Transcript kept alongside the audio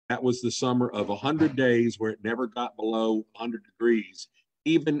That was the summer of 100 days where it never got below 100 degrees,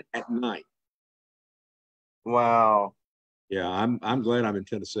 even at night. Wow. Yeah, I'm glad I'm in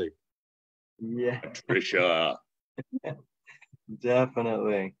Tennessee. Yeah, Patricia.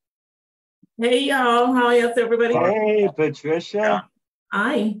 definitely. Hey, y'all. How is everybody? Hey, Patricia.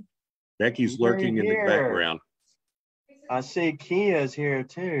 Hi. Becky's lurking in the background. I see Kia's here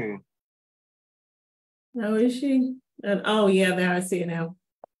too. Oh, is she? Oh, yeah, there I see it now.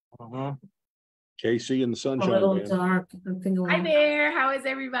 Uh-huh. Casey and the A Sunshine little Band. dark. Hi there. How is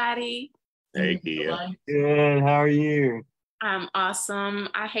everybody? Hey, Kia. Good. How are you? I'm awesome.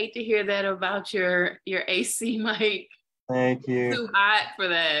 I hate to hear that about your AC, Mike. Thank you. Too hot for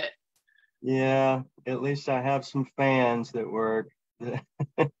that. Yeah, at least I have some fans that work.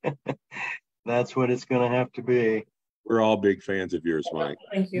 That's what it's going to have to be. We're all big fans of yours, Mike.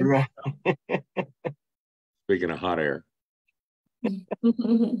 Thank you. Right. Speaking of hot air.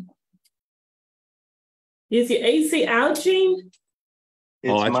 Is your AC out, Gene?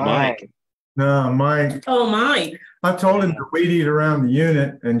 Oh, that's Mike. No, Mike. Oh, Mike. I told him to weed eat around the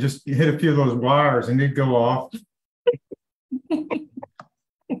unit and just hit a few of those wires and it'd go off.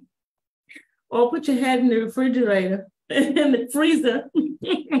 Or put your head in the refrigerator, in the freezer.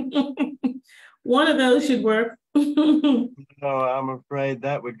 One of those should work. No, I'm afraid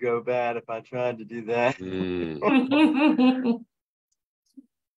that would go bad if I tried to do that.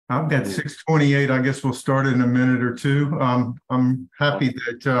 I've got 6:28. I guess we'll start in a minute or two. I'm happy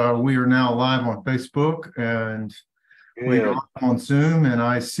that we are now live on Facebook and we are on Zoom, and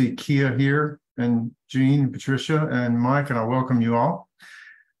I see Kia here and Jean, Patricia, and Mike, and I welcome you all.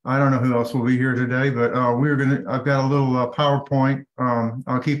 I don't know who else will be here today, but I've got a little PowerPoint.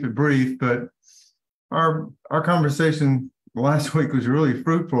 I'll keep it brief, but our conversation last week was really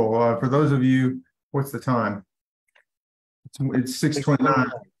fruitful. For those of you, what's the time? It's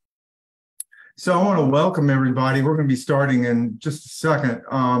 6:29. So I want to welcome everybody. We're going to be starting in just a second.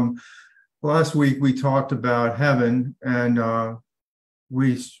 Last week we talked about heaven, and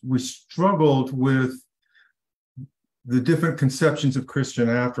we struggled with the different conceptions of Christian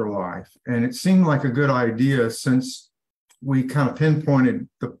afterlife. And it seemed like a good idea, since we kind of pinpointed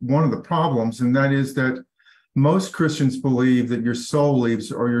one of the problems, and that is that most Christians believe that your soul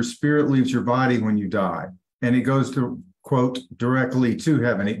leaves, or your spirit leaves your body when you die, and it goes to, quote, directly to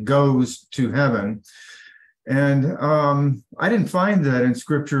heaven. It goes to heaven. And I didn't find that in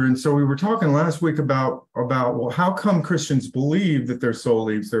Scripture. And so we were talking last week about well, how come Christians believe that their soul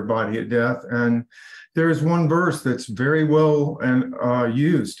leaves their body at death? And there is one verse that's very well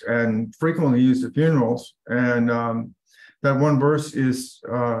used and frequently used at funerals. And that one verse is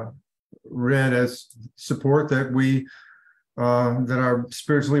read as support that that our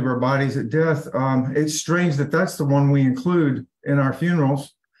spirits leave our bodies at death. It's strange that that's the one we include in our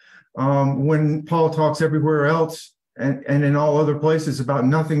funerals, when Paul talks everywhere else and in all other places about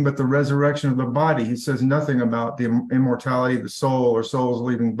nothing but the resurrection of the body. He says nothing about the immortality of the soul or souls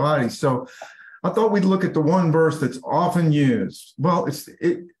leaving bodies. So I thought we'd look at the one verse that's often used. Well,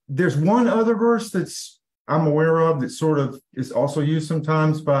 there's one other verse that's I'm aware of that sort of is also used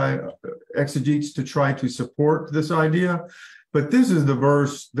sometimes by exegetes to try to support this idea. But this is the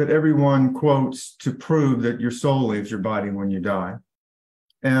verse that everyone quotes to prove that your soul leaves your body when you die.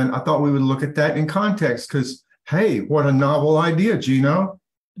 And I thought we would look at that in context, because, hey, what a novel idea, Gino.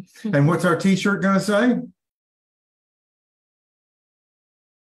 And what's our T-shirt going to say?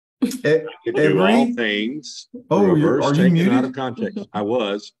 Do all things. Oh, are you muted? Out of context. I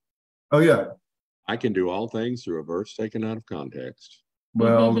was. Oh, yeah. I can do all things through a verse taken out of context.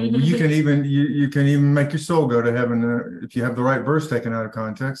 Well, you can even make your soul go to heaven if you have the right verse taken out of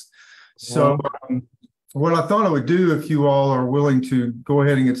context. So what I thought I would do, if you all are willing to go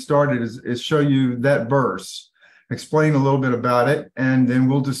ahead and get started, is show you that verse, explain a little bit about it, and then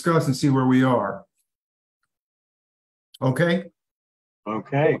we'll discuss and see where we are. Okay?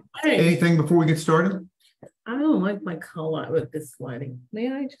 Okay. Anything before we get started? I don't like my color with this lighting.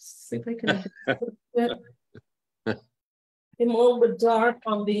 May I just see if I can get a little bit dark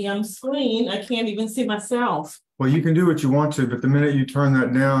on the screen? I can't even see myself. Well, you can do what you want to, but the minute you turn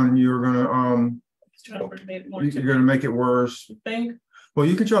that down, you're going to you're going to make it worse. You think? Well,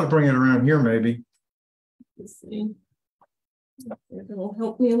 you can try to bring it around here, maybe. Let's see. It will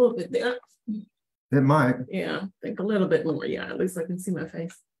help me a little bit there. It might. Yeah, I think a little bit more. Yeah, at least I can see my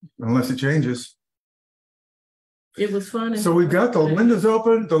face. Unless it changes. It was fun. So we've got the windows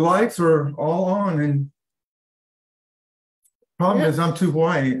open, the lights are all on, and problem is I'm too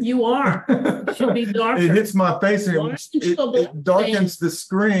white. You are. It should be darker. It hits my face and it darkens the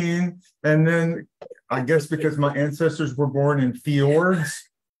screen. And then I guess because my ancestors were born in fjords,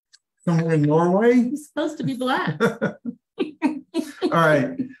 Somewhere in Norway? He's supposed to be black. All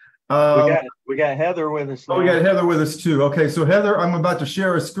right. We got Heather with us now. Oh, we got Heather with us too. Okay, so Heather, I'm about to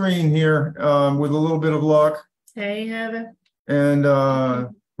share a screen here with a little bit of luck. Hey, Heather. And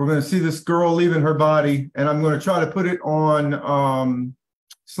we're going to see this girl leaving her body. And I'm going to try to put it on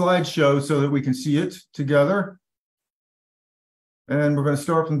slideshow so that we can see it together. And we're going to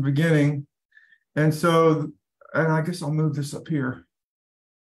start from the beginning. And so, and I guess I'll move this up here.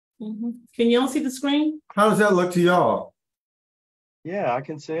 Mm-hmm. Can y'all see the screen? How does that look to y'all? Yeah, I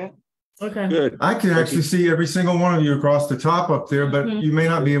can see it. Okay. Good. I can actually see every single one of you across the top up there, but you may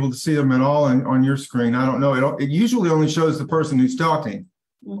not be able to see them at all on your screen. I don't know. It usually only shows the person who's talking.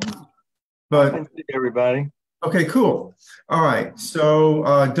 But I can see everybody. okay, cool. All right.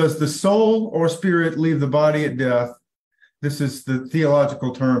 So does the soul or spirit leave the body at death? This is the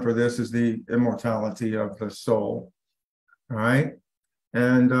theological term for this, is the immortality of the soul. All right.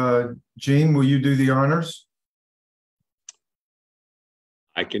 And Gene, will you do the honors?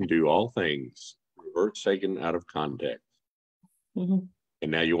 I can do all things. Verse taken out of context. And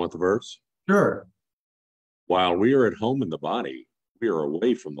now you want the verse? Sure. While we are at home in the body, we are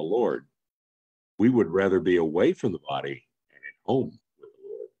away from the Lord. We would rather be away from the body and at home with the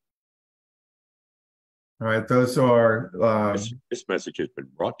Lord. All right. Those are. This message has been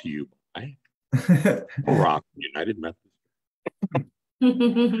brought to you by Rock United Methodist.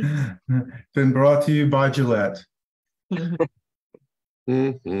 Been brought to you by Gillette. Good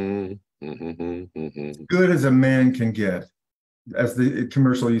as a man can get, as the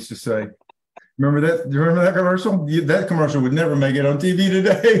commercial used to say. Remember that? Do you remember that commercial? That commercial would never make it on TV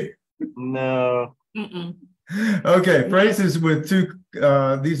today. No. Okay, phrases with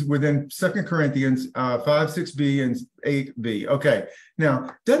these within 2 Corinthians 5, 6b, and 8b. Okay,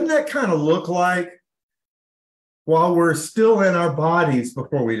 now, doesn't that kind of look like while we're still in our bodies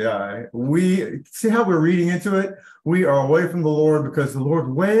before we die, we see how we're reading into it? We are away from the Lord because the Lord's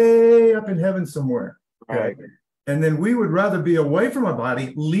way up in heaven somewhere. Okay? Right. And then we would rather be away from our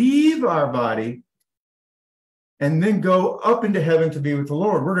body, leave our body, and then go up into heaven to be with the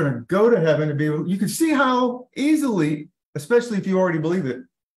Lord. We're going to go to heaven to be with. You can see how easily, especially if you already believe it,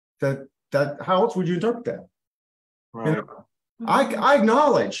 that how else would you interpret that? Right. You know, I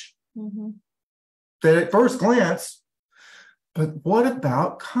acknowledge that at first glance, but what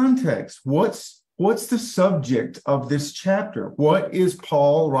about context? What's the subject of this chapter? What is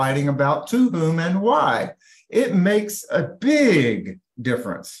Paul writing about, to whom, and why? It makes a big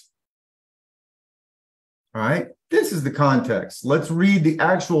difference. All right, this is the context. Let's read the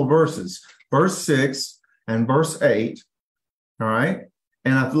actual verses, verse 6 and verse 8. All right,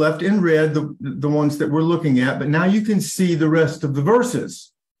 and I've left in red the ones that we're looking at, but now you can see the rest of the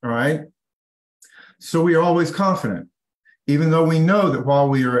verses. All right, so we are always confident, even though we know that while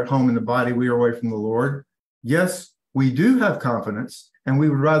we are at home in the body, we are away from the Lord. Yes, we do have confidence, and we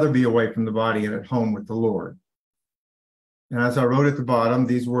would rather be away from the body and at home with the Lord. And as I wrote at the bottom,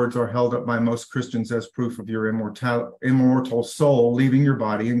 these words are held up by most Christians as proof of your immortal soul leaving your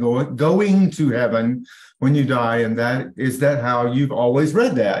body and going to heaven when you die. And is that how you've always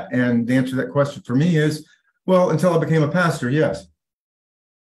read that? And the answer to that question for me is, well, until I became a pastor, yes.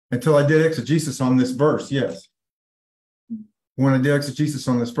 Until I did exegesis on this verse, yes. When I did exegesis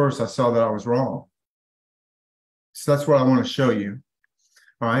on this verse, I saw that I was wrong. So that's what I want to show you.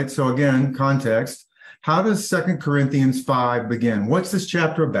 All right, so again, context. How does 2 Corinthians 5 begin? What's this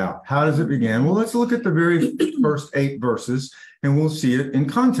chapter about? How does it begin? Well, let's look at the very first 8 verses, and we'll see it in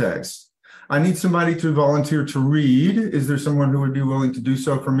context. I need somebody to volunteer to read. Is there someone who would be willing to do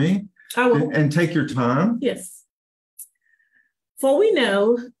so for me? I will. And take your time. Yes. For we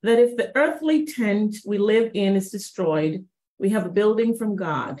know that if the earthly tent we live in is destroyed, we have a building from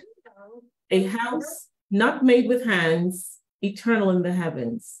God, a house not made with hands, eternal in the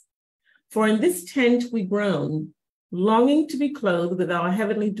heavens. For in this tent we groan, longing to be clothed with our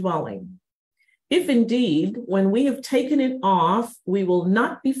heavenly dwelling. If indeed, when we have taken it off, we will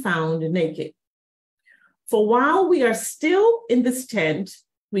not be found naked. For while we are still in this tent,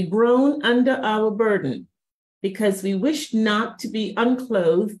 we groan under our burden, because we wish not to be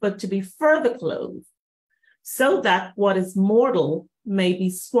unclothed, but to be further clothed, so that what is mortal may be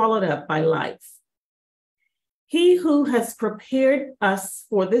swallowed up by life. He who has prepared us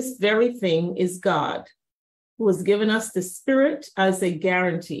for this very thing is God, who has given us the Spirit as a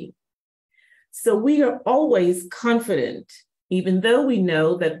guarantee. So we are always confident, even though we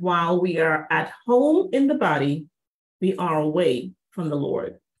know that while we are at home in the body, we are away from the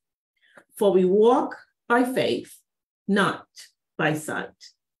Lord. For we walk by faith, not by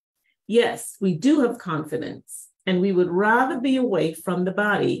sight. Yes, we do have confidence, and we would rather be away from the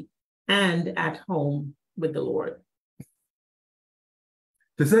body and at home with the Lord.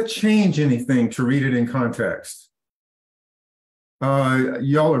 Does that change anything to read it in context?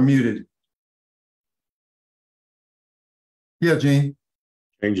 Y'all are muted. Yeah, Gene.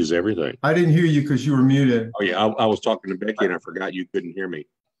 Changes everything. I didn't hear you because you were muted. Oh yeah, I was talking to Becky and I forgot you couldn't hear me.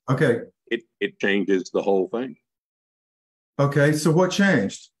 Okay. It changes the whole thing. Okay, so what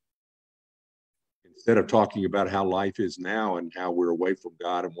changed? Instead of talking about how life is now and how we're away from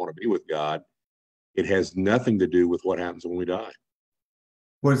God and want to be with God, it has nothing to do with what happens when we die.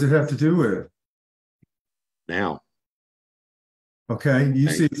 What does it have to do with it? Now. Okay, you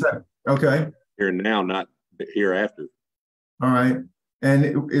see that. Okay. Here and now, not hereafter. All right.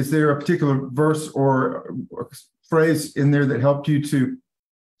 And is there a particular verse or phrase in there that helped you to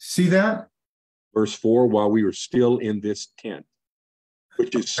see that? Verse 4, while we were still in this tent,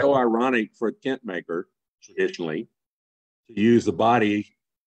 which is so ironic for a tent maker traditionally to use the body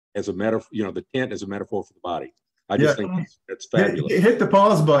as a metaphor, the tent as a metaphor for the body. I just think that's fabulous. Hit the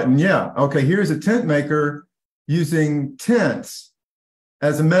pause button. Yeah. Okay. Here's a tent maker using tents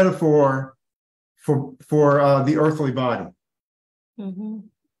as a metaphor for the earthly body. Mm-hmm.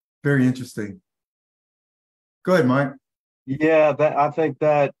 Very interesting. Go ahead, Mike. Yeah, I think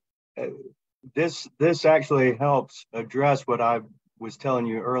that this actually helps address what I was telling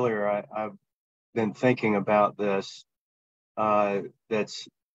you earlier. I've been thinking about this. That's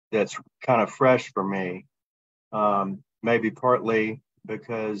kind of fresh for me. Maybe partly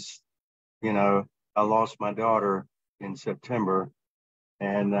because I lost my daughter in September,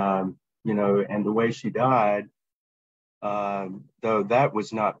 and and the way she died, though that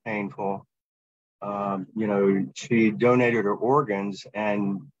was not painful. She donated her organs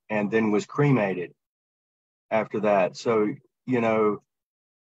and then was cremated after that. So, you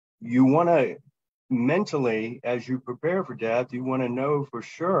want to mentally, as you prepare for death, you want to know for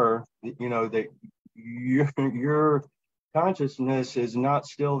sure that, that your consciousness is not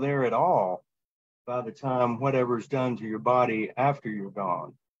still there at all by the time whatever's done to your body after you're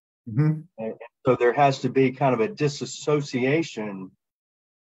gone. Mm-hmm. And so there has to be kind of a disassociation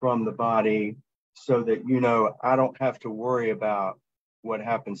from the body so that, I don't have to worry about what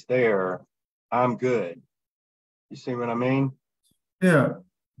happens there. I'm good. You see what I mean? Yeah.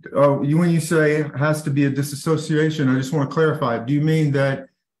 When you say it has to be a disassociation, I just want to clarify. Do you mean that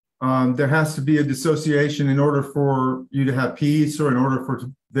there has to be a dissociation in order for you to have peace, or in order for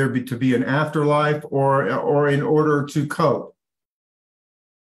there to be an afterlife, or in order to cope?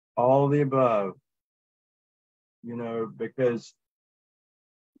 All of the above. Because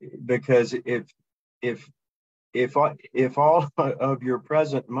if all of your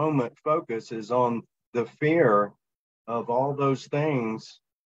present moment focus is on the fear of all those things,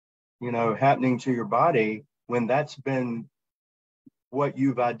 happening to your body, when that's been what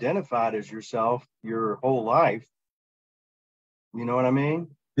you've identified as yourself your whole life, you know what I mean?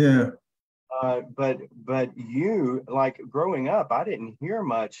 Yeah. But you, like growing up, I didn't hear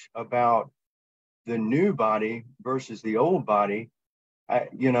much about the new body versus the old body.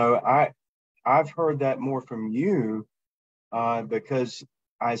 I've heard that more from you because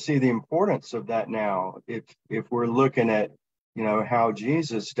I see the importance of that now. If we're looking at how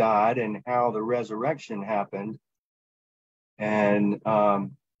Jesus died and how the resurrection happened, and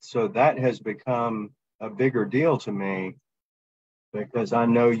so that has become a bigger deal to me, because I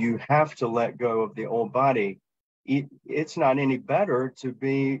know you have to let go of the old body. It's not any better to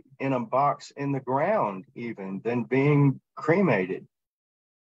be in a box in the ground even than being cremated.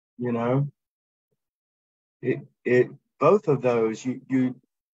 It both of those you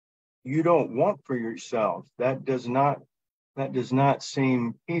don't want for yourself. That does not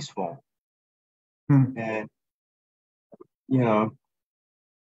seem peaceful. And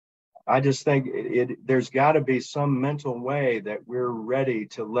I just think there's got to be some mental way that we're ready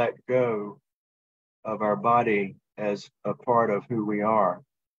to let go of our body as a part of who we are.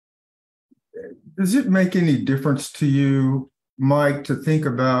 Does it make any difference to you, Mike, to think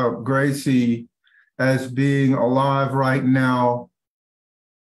about Gracie as being alive right now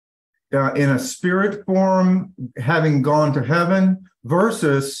in a spirit form, having gone to heaven,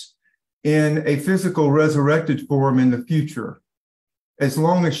 versus in a physical resurrected form in the future, as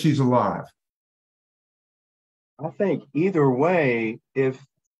long as she's alive? I think either way, if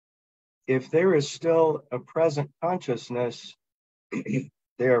there is still a present consciousness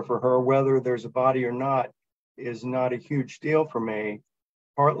there for her, whether there's a body or not, is not a huge deal for me.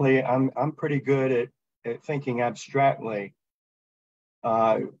 Partly, I'm pretty good at thinking abstractly,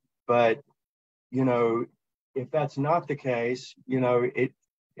 but if that's not the case,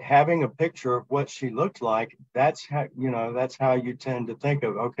 having a picture of what she looked like, that's how you tend to think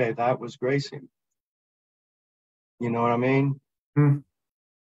of, okay, that was Gracie. You know what I mean? Hmm.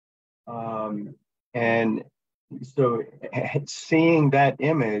 And so seeing that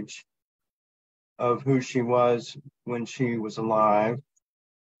image of who she was when she was alive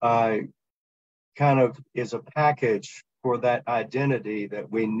kind of is a package for that identity that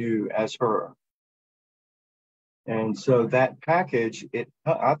we knew as her. And so that package,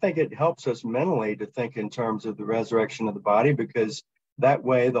 I think it helps us mentally to think in terms of the resurrection of the body, because that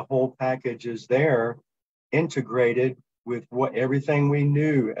way the whole package is there, integrated with everything we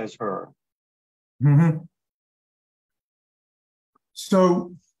knew as her. Mm-hmm.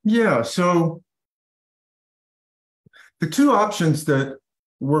 So the two options that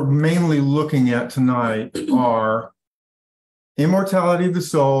we're mainly looking at tonight are immortality of the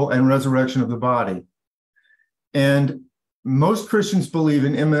soul and resurrection of the body. And most Christians believe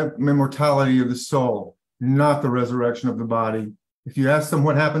in immortality of the soul, not the resurrection of the body. If you ask them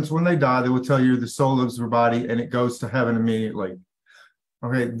what happens when they die, they will tell you the soul leaves their body and it goes to heaven immediately.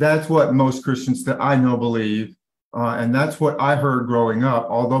 Okay, that's what most Christians that I know believe. And that's what I heard growing up,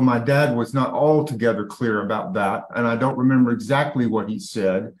 although my dad was not altogether clear about that. And I don't remember exactly what he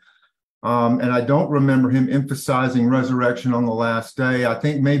said. And I don't remember him emphasizing resurrection on the last day. I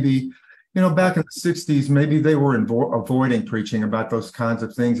think maybe, back in the 60s, maybe they were avoiding preaching about those kinds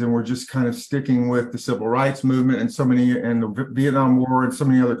of things and were just kind of sticking with the civil rights movement and the Vietnam War and so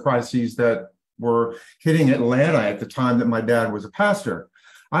many other crises that were hitting Atlanta at the time that my dad was a pastor.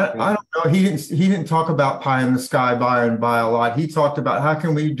 I don't know. He didn't talk about pie in the sky by and by a lot. He talked about how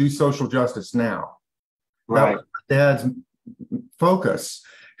can we do social justice now. Right. That was my dad's focus,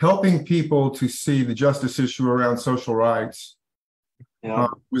 helping people to see the justice issue around social rights.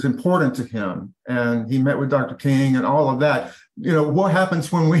 Was important to him, and he met with Dr. King and all of that. What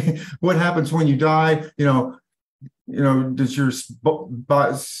happens when you die? Does your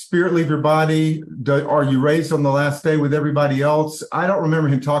spirit leave your body? Are you raised on the last day with everybody else? I don't remember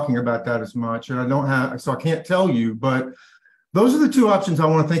him talking about that as much, and I can't tell you. But those are the two options I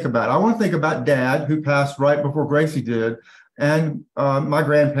want to think about. I want to think about Dad, who passed right before Gracie did, and my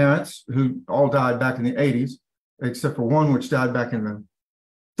grandparents, who all died back in the 80s, except for one which died back in the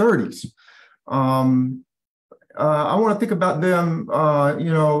 30s. I want to think about them,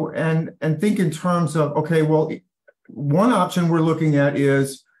 and think in terms of, okay, well, one option we're looking at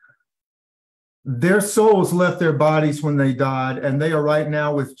is their souls left their bodies when they died, and they are right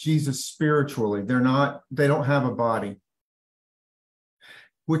now with Jesus spiritually. They don't have a body,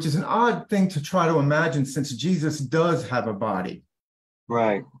 which is an odd thing to try to imagine since Jesus does have a body.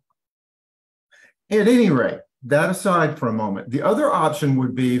 Right. At any rate, that aside for a moment, the other option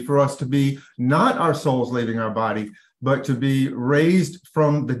would be for us to be not our souls leaving our body, but to be raised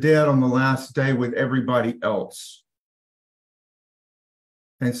from the dead on the last day with everybody else.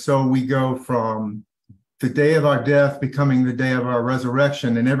 And so we go from the day of our death becoming the day of our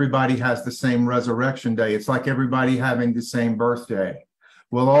resurrection, and everybody has the same resurrection day. It's like everybody having the same birthday.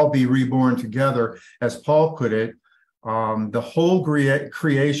 We'll all be reborn together, as Paul put it. The whole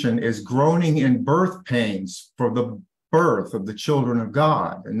creation is groaning in birth pains for the birth of the children of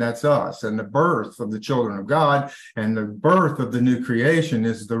God, and that's us. And the birth of the children of God and the birth of the new creation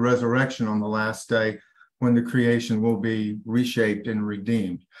is the resurrection on the last day, when the creation will be reshaped and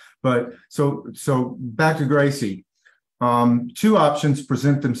redeemed. But so back to Gracie. Two options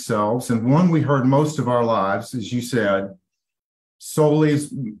present themselves, and one we heard most of our lives, as you said: soul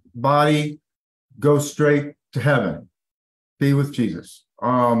leaves body, goes straight to heaven, be with Jesus.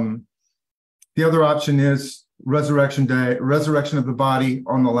 The other option is resurrection day, resurrection of the body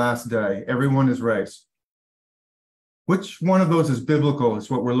on the last day. Everyone is raised. Which one of those is biblical is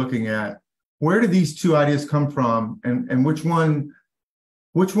what we're looking at. Where do these two ideas come from, and which one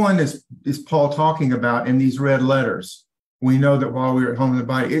is Paul talking about in these red letters? We know that while we were at home in the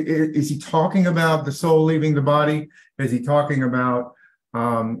body, is he talking about the soul leaving the body? Is he talking about,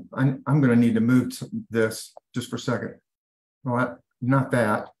 I'm going to need to move this just for a second. Well, not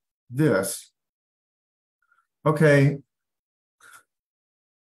that, this. Okay.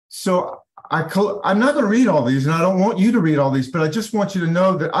 So I'm not going to read all these, and I don't want you to read all these, but I just want you to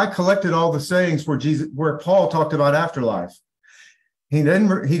know that I collected all the sayings where Paul talked about afterlife. He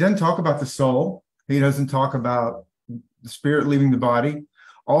doesn't talk about the soul. He doesn't talk about the spirit leaving the body.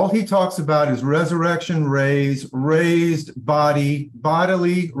 All he talks about is resurrection, raised body,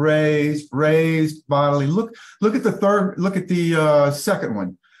 bodily, raised bodily. Look at the second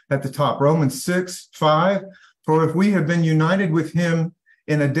one at the top, Romans 6:5. For if we have been united with him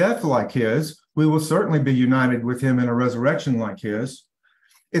in a death like his, we will certainly be united with him in a resurrection like his.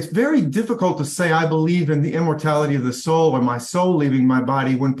 it's very difficult to say I believe in the immortality of the soul or my soul leaving my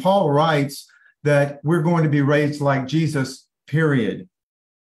body when Paul writes that we're going to be raised like Jesus, period.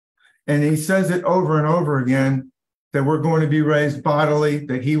 And he says it over and over again, that we're going to be raised bodily,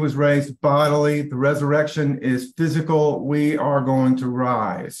 that he was raised bodily. The resurrection is physical. We are going to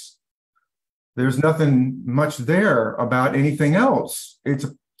rise. There's nothing much there about anything else.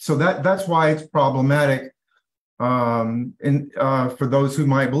 So that's why it's problematic for those who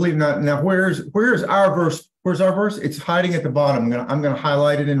might believe. Now, where's our verse? Where's our verse? It's hiding at the bottom. I'm going to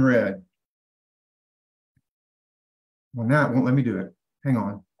highlight it in red. Well, now it won't let me do it. Hang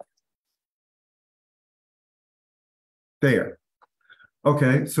on. There.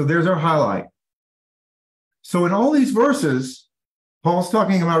 Okay, so there's our highlight. So in all these verses, Paul's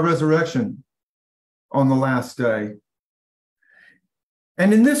talking about resurrection on the last day.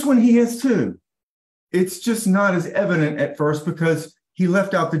 And in this one, he is too. It's just not as evident at first because he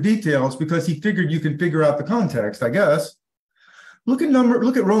left out the details because he figured you can figure out the context, I guess. Look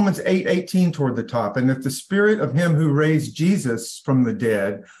at Romans 8:18 toward the top. And if the spirit of him who raised Jesus from the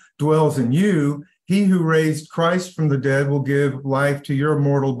dead dwells in you, he who raised Christ from the dead will give life to your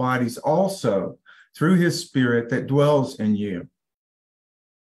mortal bodies also through his spirit that dwells in you.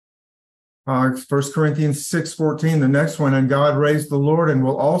 1 Corinthians 6:14, the next one, and God raised the Lord and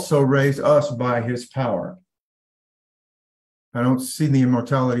will also raise us by his power. I don't see the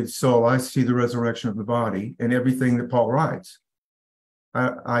immortality of the soul. I see the resurrection of the body in everything that Paul writes.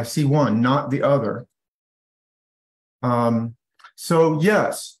 I see one, not the other. So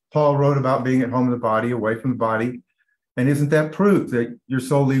yes, Paul wrote about being at home in the body, away from the body. And isn't that proof that your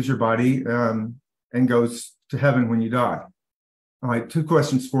soul leaves your body and goes to heaven when you die? All right, two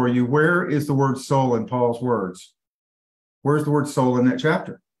questions for you. Where is the word soul in Paul's words? Where's the word soul in that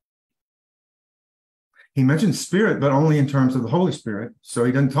chapter? He mentions spirit, but only in terms of the Holy Spirit. So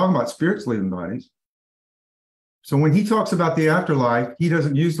he doesn't talk about spirits leaving bodies. So when he talks about the afterlife, he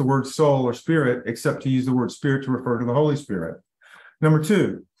doesn't use the word soul or spirit, except to use the word spirit to refer to the Holy Spirit. Number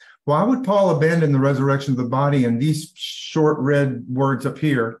two, why would Paul abandon the resurrection of the body in these short red words up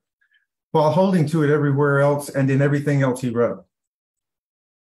here while holding to it everywhere else and in everything else he wrote?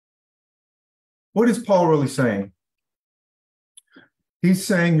 What is Paul really saying? He's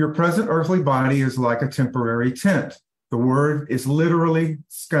saying your present earthly body is like a temporary tent. The word is literally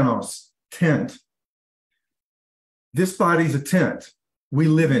skenos, tent. This body's a tent. We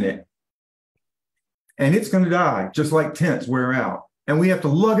live in it. And it's going to die, just like tents wear out. And we have to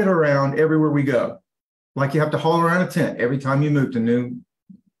lug it around everywhere we go. Like you have to haul around a tent every time you move to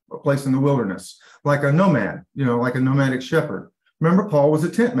a place in the wilderness. Like a nomad, like a nomadic shepherd. Remember, Paul was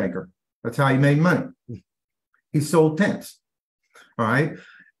a tent maker. That's how he made money. He sold tents. All right.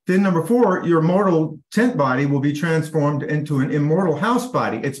 Then number four, your mortal tent body will be transformed into an immortal house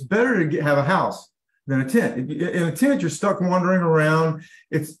body. It's better to have a house than a tent. In a tent, you're stuck wandering around.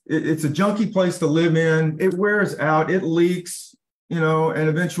 It's a junky place to live in. It wears out. It leaks, and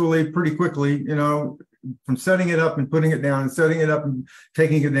eventually, pretty quickly, from setting it up and putting it down and setting it up and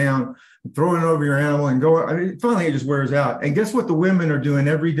taking it down, and throwing it over your animal and going. Finally, it just wears out. And guess what the women are doing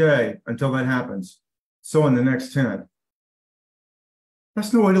every day until that happens? Sewing the next tent.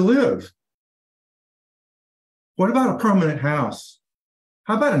 That's no way to live. What about a permanent house?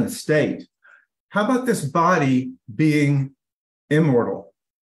 How about an estate? How about this body being immortal,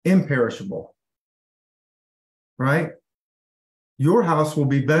 imperishable, right? Your house will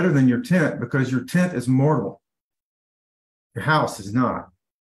be better than your tent because your tent is mortal. Your house is not.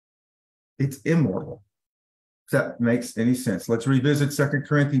 It's immortal. If that makes any sense. Let's revisit 2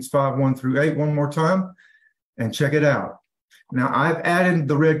 Corinthians 5:1-8 one more time and check it out. Now, I've added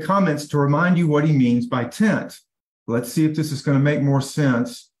the red comments to remind you what he means by tent. Let's see if this is going to make more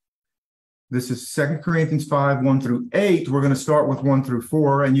sense. This is 2 Corinthians 5:1-8. We're going to start with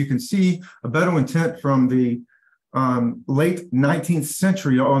 1-4, and you can see a Bedouin tent from the late 19th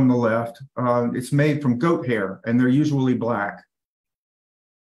century on the left. It's made from goat hair, and they're usually black.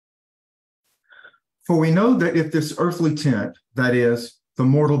 For we know that if this earthly tent, that is, the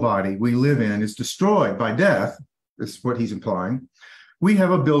mortal body we live in, is destroyed by death, this is what he's implying, we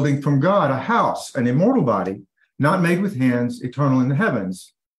have a building from God, a house, an immortal body, not made with hands, eternal in the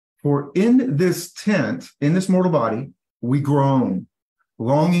heavens. For in this tent, in this mortal body, we groan,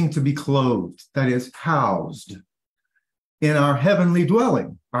 longing to be clothed, that is, housed, in our heavenly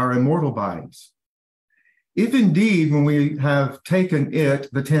dwelling, our immortal bodies. If indeed, when we have taken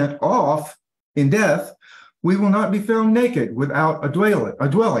the tent off in death, we will not be found naked without a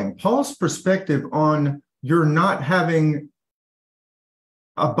dwelling. Paul's perspective on your not having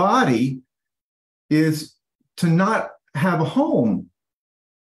a body is to not have a home.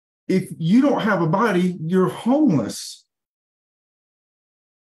 if you don't have a body, you're homeless.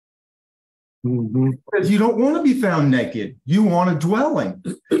 Because you don't want to be found naked. You want a dwelling.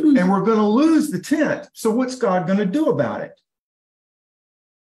 And we're going to lose the tent. So what's God going to do about it?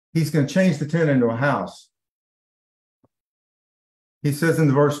 He's going to change the tent into a house. He says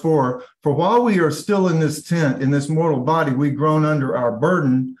in verse 4, for while we are still in this tent, in this mortal body, we've grown under our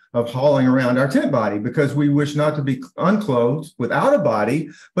burden of hauling around our tent body, because we wish not to be unclothed without a body,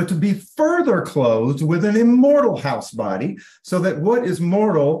 but to be further clothed with an immortal house body, so that what is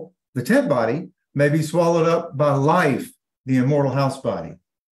mortal, the tent body, may be swallowed up by life, the immortal house body.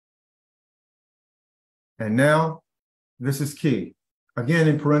 And now, this is key. Again,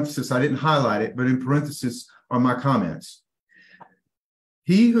 in parenthesis, I didn't highlight it, but in parenthesis are my comments.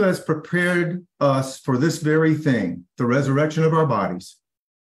 He who has prepared us for this very thing, the resurrection of our bodies,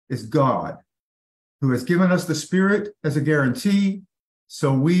 is God, who has given us the Spirit as a guarantee,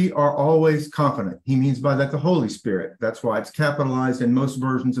 so we are always confident. He means by that the Holy Spirit. That's why it's capitalized in most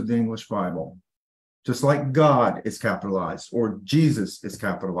versions of the English Bible, just like God is capitalized or Jesus is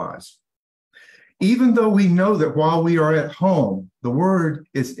capitalized. Even though we know that while we are at home, the word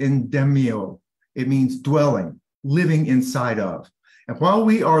is endemio. It means dwelling, living inside of. And while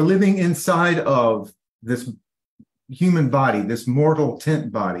we are living inside of this human body, this mortal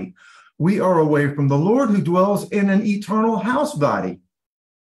tent body, we are away from the Lord who dwells in an eternal house body.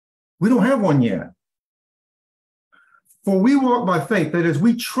 We don't have one yet. For we walk by faith, that is,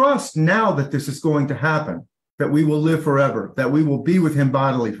 we trust now that this is going to happen, that we will live forever, that we will be with him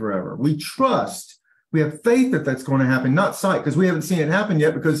bodily forever. We trust, we have faith that that's going to happen, not sight, because we haven't seen it happen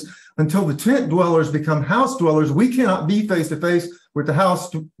yet, because until the tent dwellers become house dwellers, we cannot be face to face with a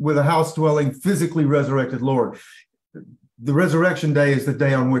house dwelling, physically resurrected Lord. The resurrection day is the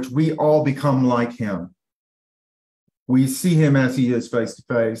day on which we all become like him. We see him as he is face to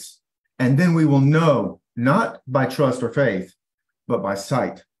face, and then we will know, not by trust or faith, but by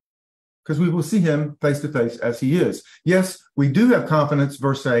sight, because we will see him face to face as he is. Yes, we do have confidence,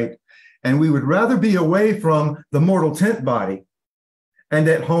 verse 8, and we would rather be away from the mortal tent body and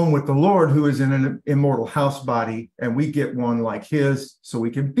at home with the Lord, who is in an immortal house body, and we get one like his so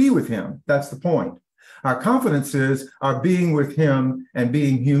we can be with him. That's the point. Our confidence is our being with him and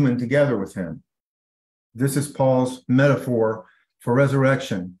being human together with him. This is Paul's metaphor for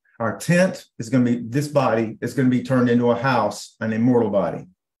resurrection. Our tent is going to be, this body is going to be turned into a house, an immortal body.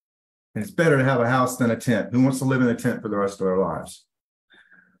 And it's better to have a house than a tent. Who wants to live in a tent for the rest of their lives?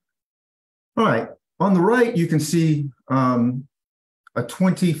 All right. On the right, you can see a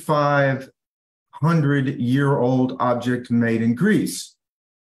 2,500-year-old object made in Greece.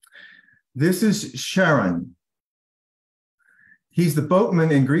 This is Charon. He's the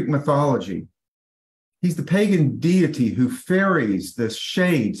boatman in Greek mythology. He's the pagan deity who ferries the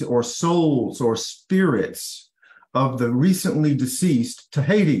shades or souls or spirits of the recently deceased to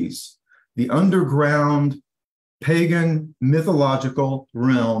Hades, the underground pagan mythological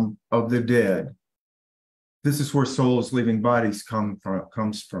realm of the dead. This is where souls leaving bodies comes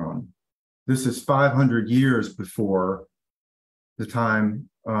from. This is 500 years before the time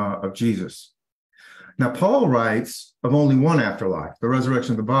of Jesus. Now, Paul writes of only one afterlife, the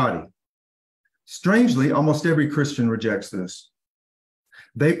resurrection of the body. Strangely, almost every Christian rejects this.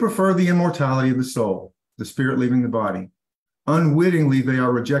 They prefer the immortality of the soul, the spirit leaving the body. Unwittingly, they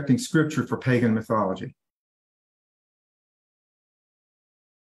are rejecting Scripture for pagan mythology.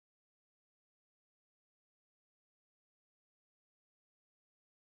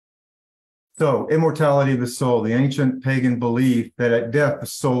 So, immortality of the soul, the ancient pagan belief that at death the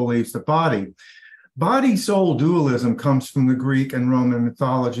soul leaves the body. Body-soul dualism comes from the Greek and Roman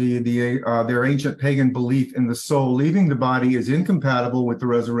mythology. Their ancient pagan belief in the soul leaving the body is incompatible with the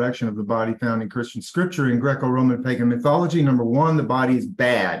resurrection of the body found in Christian Scripture. In Greco-Roman pagan mythology, number one, the body is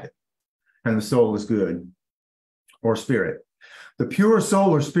bad and the soul is good, or spirit. The pure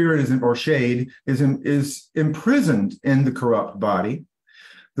soul or spirit or shade is imprisoned in the corrupt body.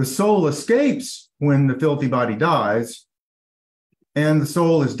 The soul escapes when the filthy body dies, and the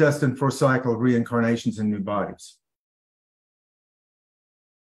soul is destined for a cycle of reincarnations in new bodies.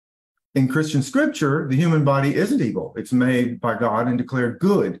 In Christian Scripture, the human body isn't evil. It's made by God and declared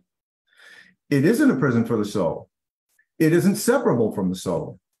good. It isn't a prison for the soul. It isn't separable from the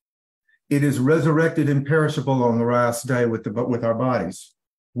soul. It is resurrected imperishable on the last day with our bodies.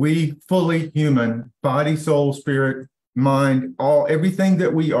 We, fully human, body, soul, spirit, mind, everything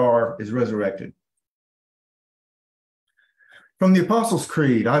that we are is resurrected. From the Apostles'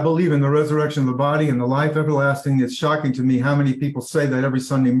 Creed, I believe in the resurrection of the body and the life everlasting. It's shocking to me how many people say that every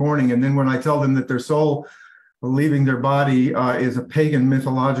Sunday morning, and then when I tell them that their soul leaving their body is a pagan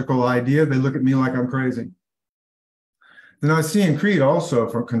mythological idea, they look at me like I'm crazy. The Nicene Creed also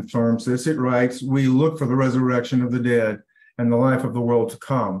confirms this. It writes, we look for the resurrection of the dead and the life of the world to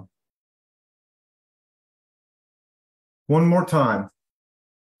come. One more time.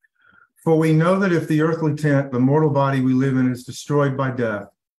 For we know that if the earthly tent, the mortal body we live in, is destroyed by death,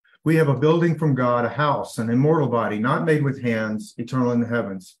 we have a building from God, a house, an immortal body, not made with hands, eternal in the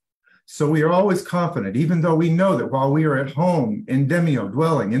heavens. So we are always confident, even though we know that while we are at home in demio,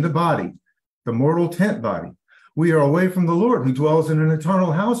 dwelling in the body, the mortal tent body, we are away from the Lord who dwells in an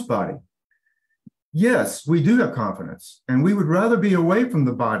eternal house body. Yes, we do have confidence, and we would rather be away from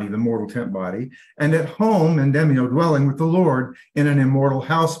the body, the mortal tent body, and at home in demio, dwelling with the Lord in an immortal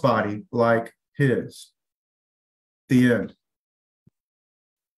house body like his. The end.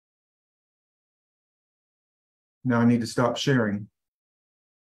 Now I need to stop sharing.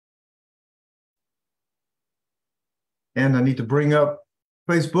 And I need to bring up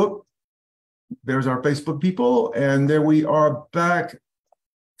Facebook. There's our Facebook people, and there we are back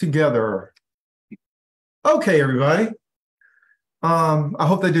together. Okay, everybody. I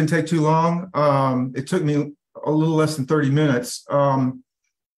hope that didn't take too long. It took me a little less than 30 minutes.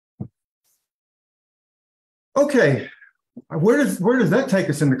 Okay, where does that take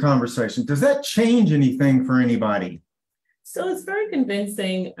us in the conversation? Does that change anything for anybody? So it's very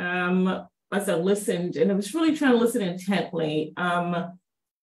convincing as I listened, and I was really trying to listen intently.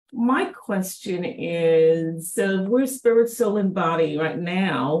 My question is, so we're spirit, soul, and body right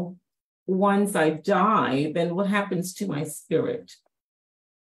now. Once I die, then what happens to my spirit?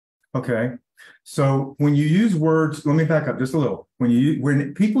 Okay. So when you use words, let me back up just a little.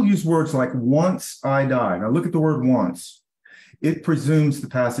 When people use words like once I die, now look at the word once, it presumes the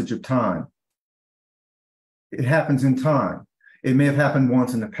passage of time. It happens in time. It may have happened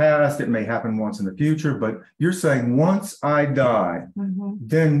once in the past, it may happen once in the future, but you're saying once I die,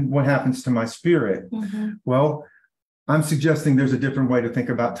 then what happens to my spirit? Well, I'm suggesting there's a different way to think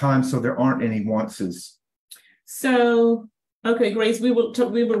about time, so there aren't any onces. So, okay, Grace, we were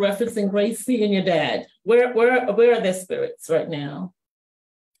referencing Gracie and your dad. Where are their spirits right now?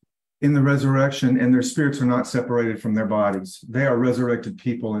 In the resurrection, and their spirits are not separated from their bodies. They are resurrected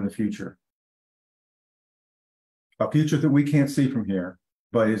people in the future. A future that we can't see from here,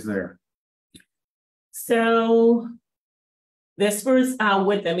 but is there. So their spirits are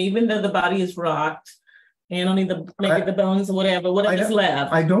with them, even though the body is rot and only the bones or whatever's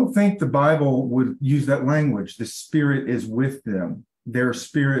left. I don't think the Bible would use that language. The spirit is with them. Their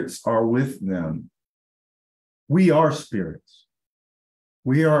spirits are with them. We are spirits.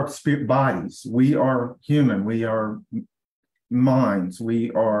 We are spirit bodies. We are human. We are minds. We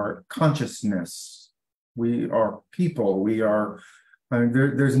are consciousness. We are people. We are,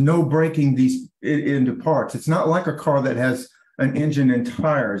 there's no breaking these into parts. It's not like a car that has an engine and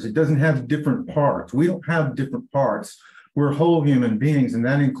tires. It doesn't have different parts. We don't have different parts. We're whole human beings, and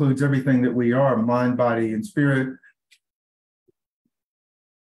that includes everything that we are, mind, body, and spirit.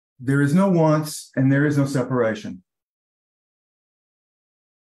 There is no once, and there is no separation.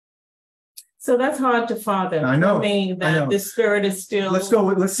 So that's hard to fathom. I know. For me, that the spirit is still. Let's go.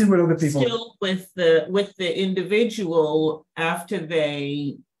 Let's see what other people. Still with the individual after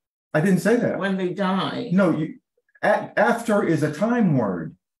they. I didn't say that. When they die. No, after is a time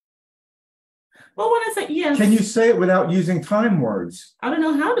word. Well, when I say yes. Can you say it without using time words? I don't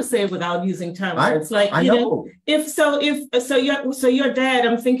know how to say it without using time words. Like I know. If your dad,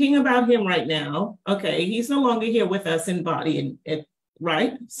 I'm thinking about him right now. Okay, he's no longer here with us in body,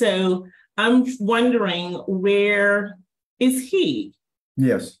 right? So. I'm wondering, where is he?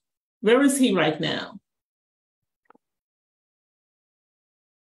 Yes. Where is he right now?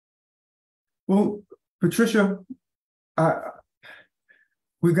 Well, Patricia,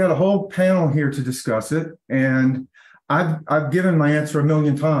 we've got a whole panel here to discuss it, and I've given my answer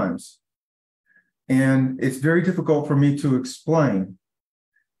 1,000,000 times, and it's very difficult for me to explain,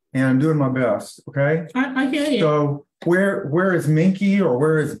 and I'm doing my best. Okay. I hear you. So. Where is Minky, or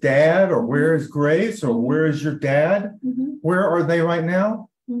where is Dad, or where is Grace, or where is your dad? Where are they right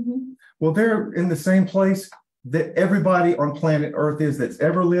now? Well, they're in the same place that everybody on planet Earth is that's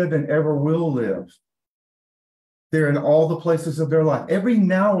ever lived and ever will live. They're in all the places of their life. Every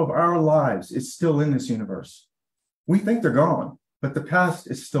now of our lives is still in this universe. We think they're gone, but the past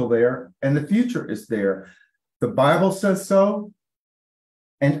is still there and the future is there. The Bible says so,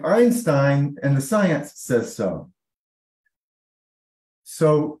 and Einstein and the science says so.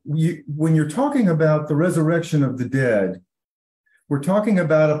 So when you're talking about the resurrection of the dead, we're talking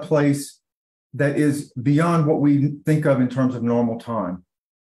about a place that is beyond what we think of in terms of normal time.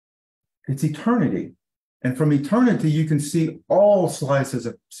 It's eternity. And from eternity, you can see all slices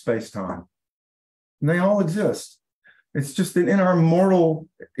of space-time. And they all exist. It's just that in our mortal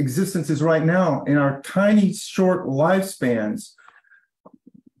existences right now, in our tiny, short lifespans,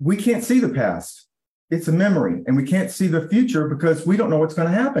 we can't see the past. It's a memory. And we can't see the future because we don't know what's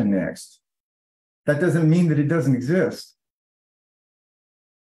going to happen next. That doesn't mean that it doesn't exist.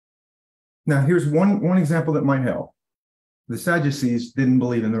 Now, here's one example that might help. The Sadducees didn't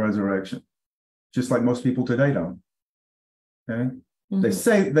believe in the resurrection, just like most people today don't. Okay? Mm-hmm.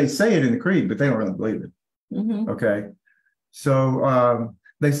 They say it in the creed, but they don't really believe it. Mm-hmm. Okay? So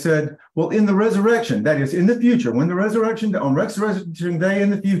they said, well, in the resurrection, that is in the future, when the resurrection, on resurrection day in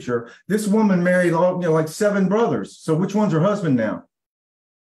the future, this woman married like 7 brothers. So which one's her husband now?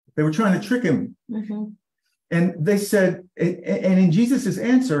 They were trying to trick him. Mm-hmm. And they said, and in Jesus's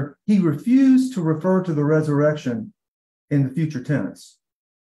answer, he refused to refer to the resurrection in the future tense.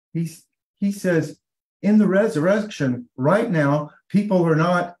 He says, in the resurrection, right now, people are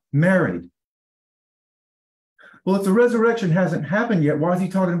not married. Well, if the resurrection hasn't happened yet, why is he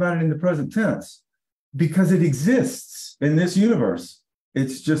talking about it in the present tense? Because it exists in this universe.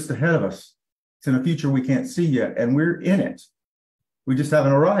 It's just ahead of us. It's in a future we can't see yet, and we're in it. We just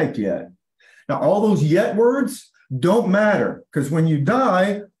haven't arrived yet. Now, all those yet words don't matter, because when you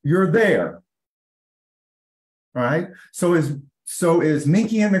die, you're there. All right? So is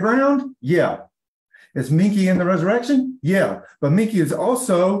Minky in the ground? Yeah. Is Minky in the resurrection? Yeah. But Minky is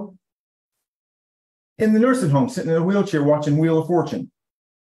also in the nursing home, sitting in a wheelchair watching Wheel of Fortune.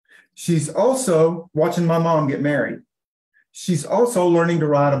 She's also watching my mom get married. She's also learning to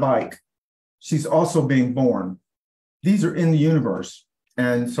ride a bike. She's also being born. These are in the universe.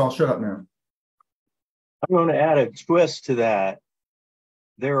 And so I'll shut up now. I'm going to add a twist to that.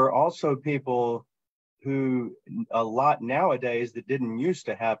 There are also people who, a lot nowadays, that didn't used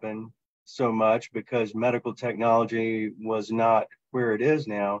to happen so much because medical technology was not where it is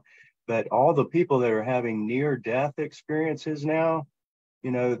now. But all the people that are having near-death experiences now,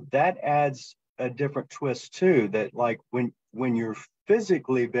 that adds a different twist too. That like when you're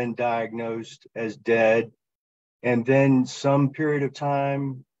physically been diagnosed as dead, and then some period of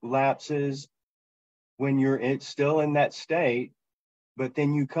time lapses when you're still in that state, but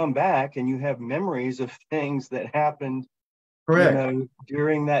then you come back and you have memories of things that happened, correct,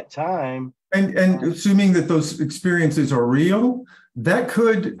 during that time. And assuming that those experiences are real, that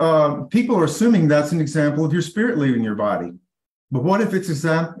could, people are assuming that's an example of your spirit leaving your body. But what if it's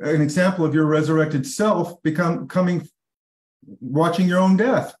an example of your resurrected self watching your own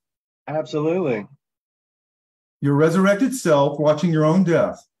death? Absolutely. Your resurrected self watching your own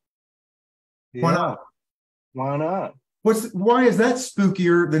death. Yeah. Why not? Why not? Why is that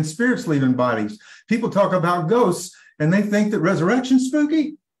spookier than spirits leaving bodies? People talk about ghosts and they think that resurrection's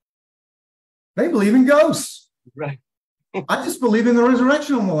spooky. They believe in ghosts. Right. I just believe in the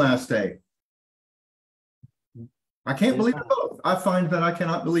resurrection on the last day. I can't believe in both. I find that I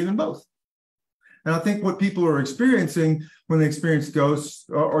cannot believe in both. And I think what people are experiencing when they experience ghosts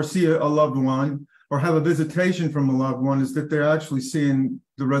or see a loved one or have a visitation from a loved one is that they're actually seeing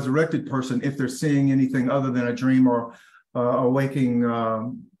the resurrected person, if they're seeing anything other than a dream or a waking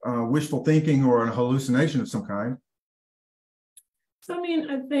wishful thinking or a hallucination of some kind. So,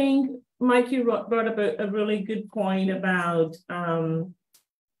 I think, Mike, you brought up a really good point about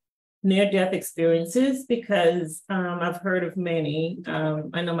near-death experiences, because I've heard of many.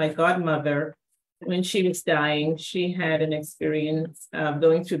 I know my godmother, when she was dying, she had an experience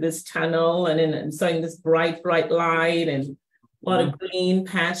going through this tunnel and then seeing this bright light and a lot of green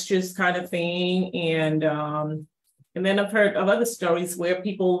pastures kind of thing. And then I've heard of other stories where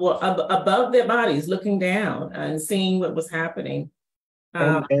people were above their bodies looking down and seeing what was happening.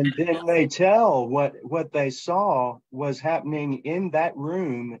 And then they tell what they saw was happening in that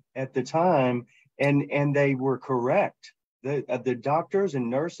room at the time, and they were correct. The doctors and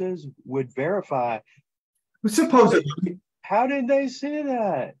nurses would verify. Supposedly. How did they see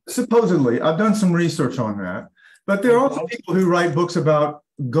that? Supposedly. I've done some research on that. But there are also people who write books about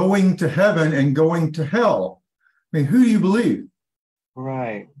going to heaven and going to hell. Who do you believe?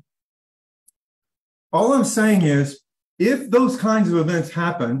 Right. All I'm saying is, if those kinds of events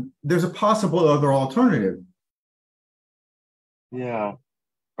happen, there's a possible other alternative. Yeah.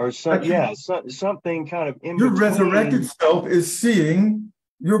 Or something kind of in your between. Resurrected self is seeing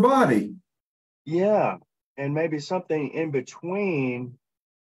your body. Yeah. And maybe something in between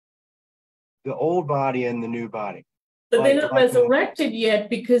the old body and the new body. But they're not resurrected yet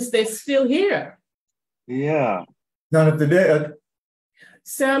because they're still here. Yeah. Not if they're dead.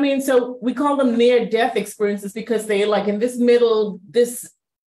 So, so we call them near-death experiences because they're like in this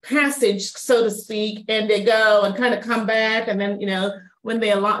passage, so to speak, and they go and kind of come back, and then when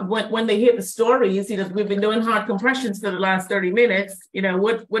they hear the stories, we've been doing hard compressions for the last 30 minutes.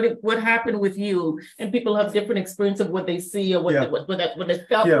 What happened with you? And people have different experience of what they see or what it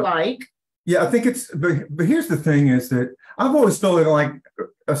felt like. Yeah, I think but here's the thing is that I've always felt like,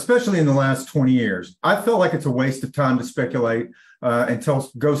 especially in the last 20 years, I felt like it's a waste of time to speculate and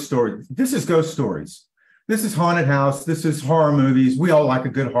tell ghost stories. This is ghost stories. This is haunted house. This is horror movies. We all like a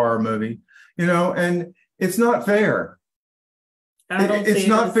good horror movie, and it's not fair. It's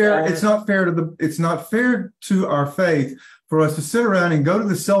not fair. It's not fair to our faith for us to sit around and go to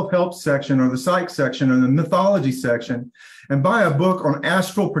the self-help section or the psych section or the mythology section and buy a book on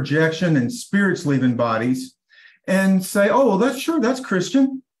astral projection and spirits leaving bodies and say, oh, well, that's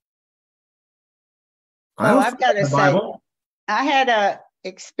Christian. Well, I've got to say, I had a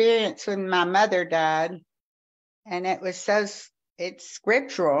experience when my mother died, and it's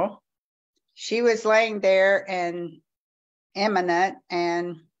scriptural. She was laying there and imminent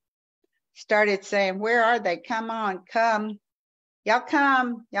and started saying, where are they? Come on, come. Y'all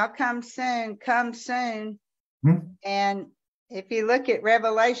come soon, come soon. Mm-hmm. And if you look at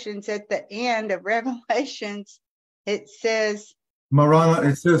Revelations, at the end of Revelations, it says,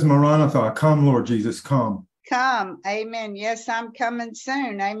 Maranatha, come, Lord Jesus, come. Come, amen. Yes, I'm coming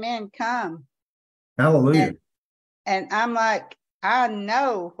soon. Amen, come. Hallelujah. And I'm like, I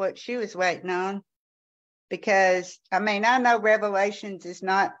know what she was waiting on, because, I know Revelations is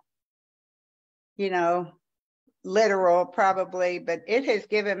not, literal probably, but it has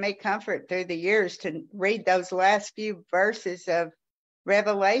given me comfort through the years to read those last few verses of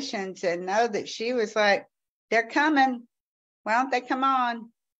Revelations and know that she was like, they're coming. Why don't they come on?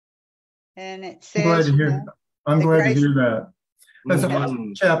 And it says, I'm glad to hear that. As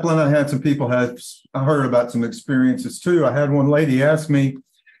a chaplain, I had some people I heard about some experiences too. I had one lady ask me,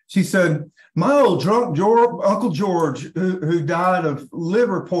 she said, my old drunk Uncle George, who died of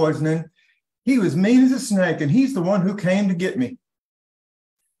liver poisoning, he was mean as a snake, and he's the one who came to get me.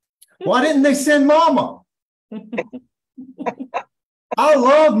 Why didn't they send Mama? I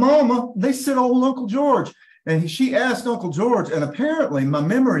love Mama. They sent old Uncle George. And she asked Uncle George, and apparently my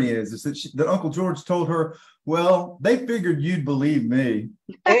memory is that Uncle George told her, well, they figured you'd believe me.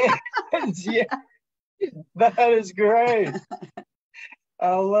 Yeah, that is great.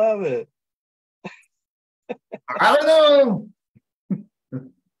 I love it. I don't know.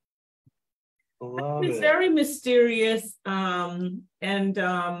 It's very mysterious. And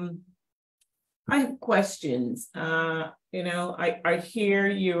I have questions. I hear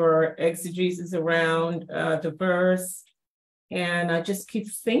your exegesis around the verse, and I just keep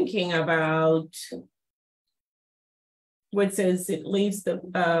thinking about what it says. It leaves the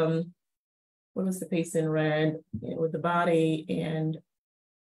what was the piece in red with the body, and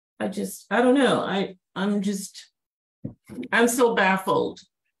I don't know. I'm so baffled.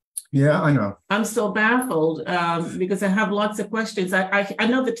 Yeah, I know. I'm so baffled because I have lots of questions. I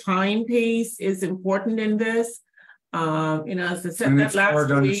know the time piece is important in this. As I said that last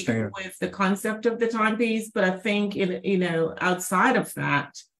week with the concept of the timepiece, but I think outside of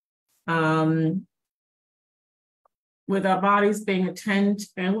that, with our bodies being a tent,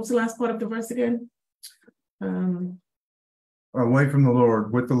 and what was the last part of the verse again? Away from the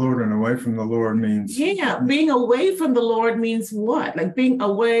Lord, with the Lord, and away from the Lord means. Yeah, being away from the Lord means what? Like being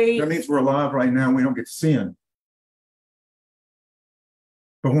away. That means we're alive right now. We don't get to see Him.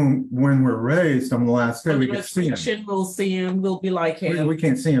 But when we're raised on the last day, we get to see Him. We'll see Him. We'll be like Him. We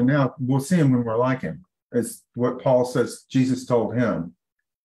can't see Him now. We'll see Him when we're like Him. It's what Paul says Jesus told him.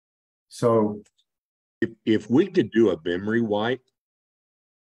 So, if we could do a memory wipe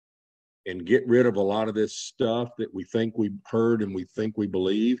and get rid of a lot of this stuff that we think we've heard and we think we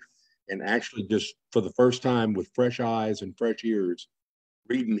believe, and actually just for the first time with fresh eyes and fresh ears,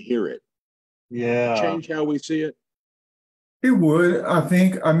 read and hear it. Yeah. Change how we see it. It would, I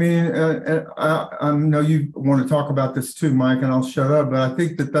think. I know you want to talk about this too, Mike, and I'll shut up, but I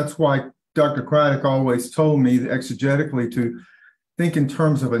think that's why Dr. Craddock always told me exegetically to think in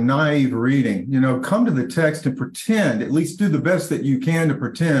terms of a naive reading. Come to the text and pretend, at least do the best that you can to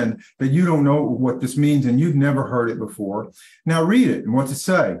pretend that you don't know what this means and you've never heard it before. Now read it and what's it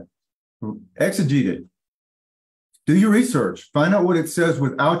say? Exegete it. Do your research. Find out what it says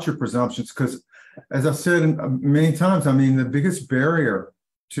without your presumptions, because as I've said many times, the biggest barrier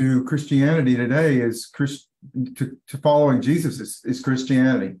to Christianity today is to following Jesus is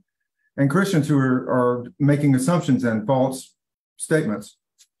Christianity. And Christians who are making assumptions and false statements.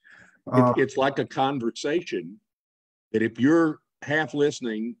 It's like a conversation that if you're half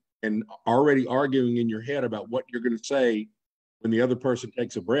listening and already arguing in your head about what you're going to say, when the other person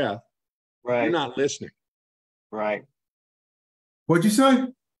takes a breath, Right. you're not listening. Right. What'd you say?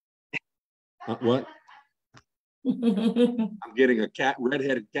 What? I'm getting a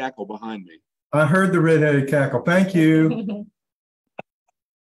redheaded cackle behind me. I heard the redheaded cackle. Thank you.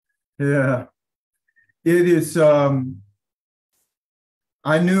 Yeah. It is, I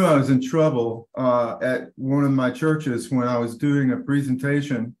knew I was in trouble at one of my churches when I was doing a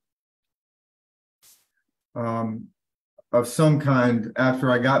presentation of some kind after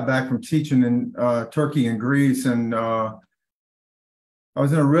I got back from teaching in Turkey and Greece, and I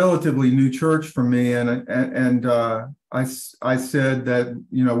was in a relatively new church for me, and I said that,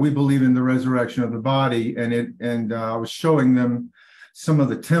 you know, we believe in the resurrection of the body, and I was showing them some of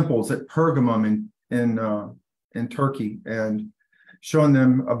the temples at Pergamum in Turkey, and showing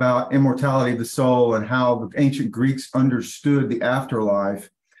them about immortality of the soul and how the ancient Greeks understood the afterlife.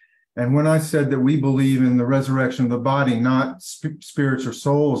 And when I said that we believe in the resurrection of the body, not spirits or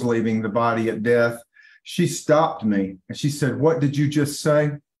souls leaving the body at death, she stopped me and she said, "What did you just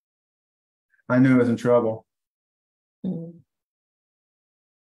say?" I knew I was in trouble. Mm-hmm.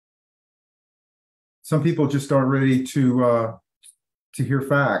 Some people just aren't ready to hear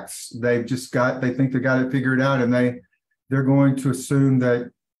facts. They think they got it figured out, and they're going to assume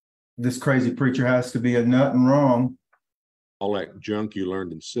that this crazy preacher has to be a nut and wrong. All that junk you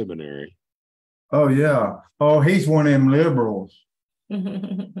learned in seminary. Oh, yeah. Oh, he's one of them liberals.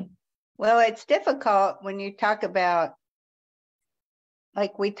 Well, it's difficult when you talk about,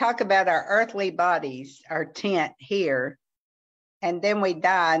 like we talk about our earthly bodies, our tent here, and then we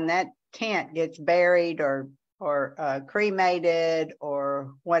die and that tent gets buried or cremated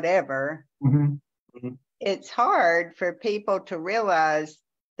or whatever. Mm-hmm. Mm-hmm. It's hard for people to realize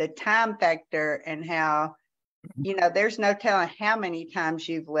the time factor and how, you know, there's no telling how many times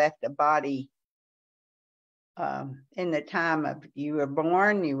you've left a body in the time of you were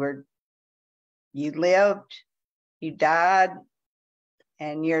born, you lived, you died,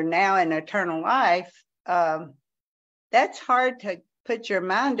 and you're now in eternal life. That's hard to put your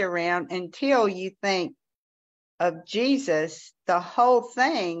mind around until you think of Jesus. The whole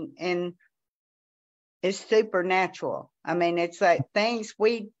thing is supernatural. I mean, it's like things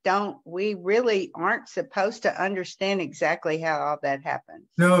we really aren't supposed to understand exactly how all that happens.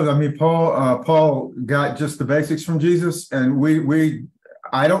 No, I mean, Paul got just the basics from Jesus, and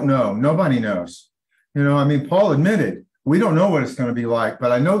I don't know. Nobody knows. You know, I mean, Paul admitted, we don't know what it's going to be like,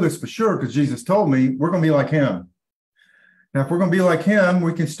 but I know this for sure because Jesus told me we're going to be like him. Now, if we're going to be like him,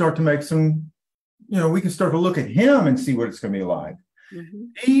 we can start to make some, you know, we can start to look at him and see what it's going to be like. Mm-hmm.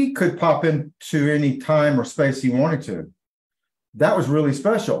 He could pop into any time or space he wanted to. That was really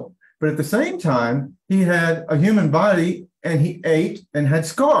special. But at the same time, he had a human body and he ate and had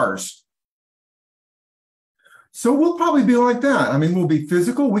scars. So we'll probably be like that. I mean, we'll be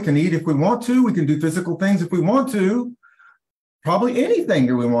physical. We can eat if we want to. We can do physical things if we want to. Probably anything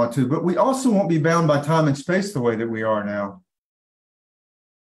that we want to. But we also won't be bound by time and space the way that we are now.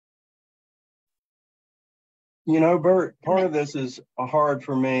 You know, Bert, part of this is hard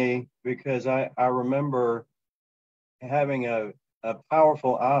for me because I remember having a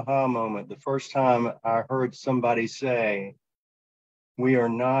powerful aha moment the first time I heard somebody say, we are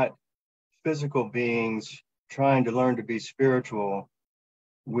not physical beings trying to learn to be spiritual.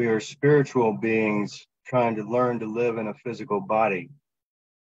 We are spiritual beings trying to learn to live in a physical body.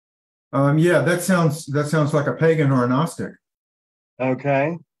 Yeah, that sounds like a pagan or a Gnostic.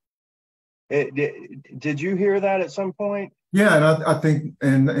 Okay. Did you hear that at some point? Yeah, and I think,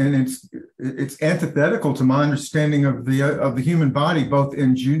 and it's antithetical to my understanding of the human body, both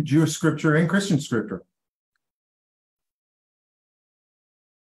in Jewish scripture and Christian scripture.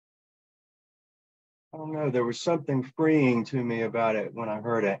 I don't know. There was something freeing to me about it when I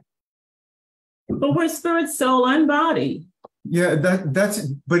heard it. But we're spirit, soul, and body. Yeah,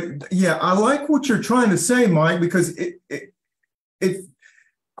 but yeah, I like what you're trying to say, Mike, because it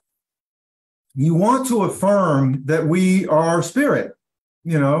you want to affirm that we are spirit,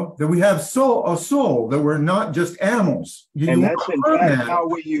 you know, that we have a soul, that we're not just animals. And that's in fact how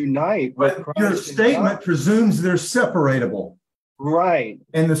we unite with Christ. Your statement presumes they're separable. Right.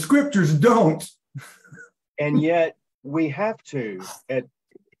 And the scriptures don't. And yet we have to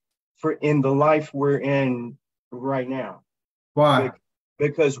in the life we're in right now. Why?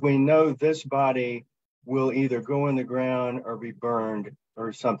 Because we know this body will either go in the ground or be burned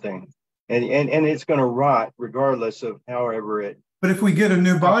or something. And it's going to rot regardless of however it. But if we get a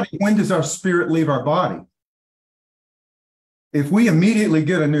new body, when does our spirit leave our body? If we immediately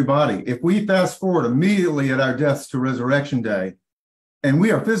get a new body, if we fast forward immediately at our deaths to resurrection day, and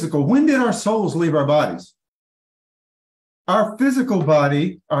we are physical, when did our souls leave our bodies? our physical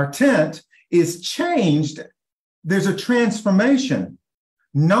body, our tent, is changed. There's a transformation,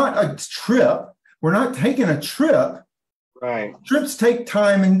 not a trip. We're not taking a trip. Right. Trips take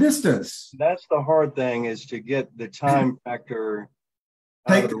time and distance. That's the hard thing, is to get the time factor.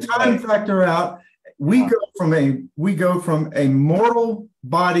 Take the time factor out. We go from a mortal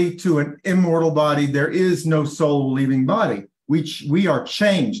body to an immortal body. There is no soul leaving body. We are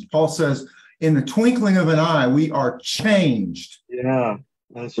changed. Paul says, in the twinkling of an eye, we are changed. Yeah,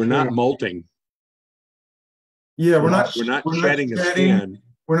 that's We're true. not molting. Yeah, we're not shedding a skin.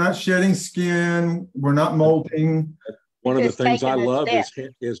 We're not shedding skin. We're not molting. One of the Just things I taking a love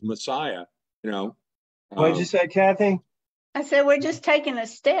step. is Messiah. You know. What did you say, Kathy? I said, we're just taking a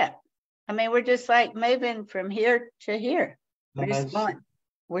step. I mean, we're just like moving from here to here.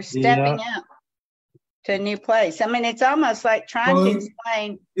 We're stepping out to a new place. I mean, it's almost like trying to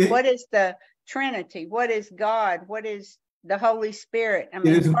explain what is the Trinity, what is God, what is the Holy Spirit. I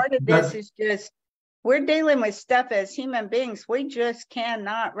mean, part of this is just, we're dealing with stuff as human beings we just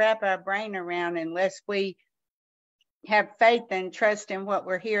cannot wrap our brain around unless we have faith and trust in what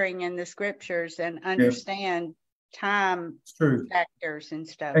we're hearing in the scriptures and understand time factors and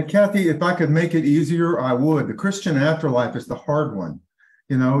stuff. And Kathy, if I could make it easier, I would. The Christian afterlife is the hard one.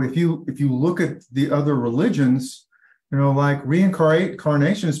 You know, if you look at the other religions, you know, like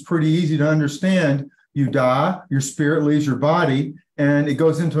reincarnation is pretty easy to understand. You die, your spirit leaves your body, and it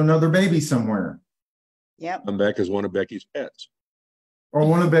goes into another baby somewhere. Yep. I'm back as one of Becky's pets. Or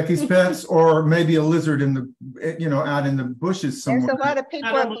one of Becky's pets, or maybe a lizard in the, you know, out in the bushes somewhere. There's a lot of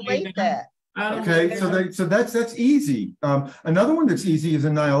people that believe that. Okay, so that's easy. Another one that's easy is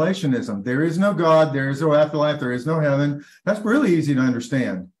annihilationism. There is no God, there is no afterlife, there is no heaven. That's really easy to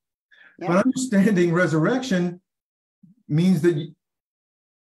understand. Yeah. But understanding resurrection means that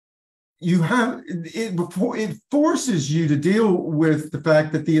it forces you to deal with the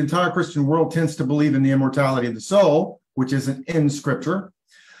fact that the entire Christian world tends to believe in the immortality of the soul, which isn't in Scripture.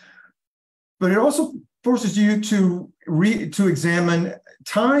 But it also forces you to examine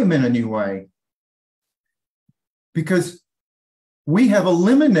time in a new way, because we have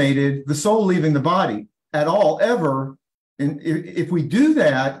eliminated the soul leaving the body at all, ever. And if we do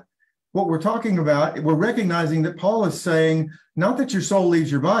that, what we're talking about, we're recognizing that Paul is saying, not that your soul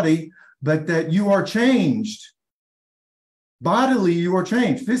leaves your body, but that you are changed. Bodily, you are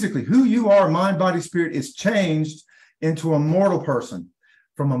changed. Physically, who you are, mind, body, spirit, is changed into a mortal person,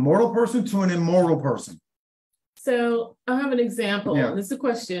 from a mortal person to an immortal person. So I have an example. Yeah. This is a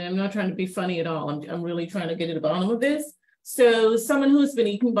question. I'm not trying to be funny at all. I'm really trying to get to the bottom of this. So someone who's been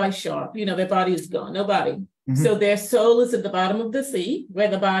eaten by shark, you know, their body is gone, no body. Mm-hmm. So their soul is at the bottom of the sea where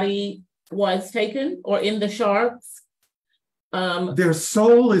the body was taken, or in the sharks. Their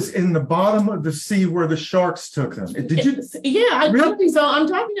soul is in the bottom of the sea where the sharks took them. Did you? Yeah, really? So I'm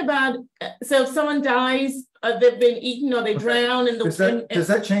talking about, so if someone dies, they've been eaten or they drown in the. Does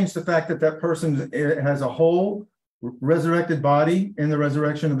that change the fact that that person has a whole resurrected body in the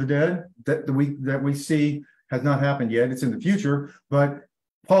resurrection of the dead that we see has not happened yet? It's in the future, but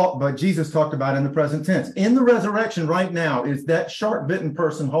Jesus talked about in the present tense. In the resurrection right now, is that shark-bitten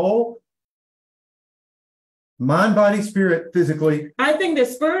person whole? Mind, body, spirit, physically. I think the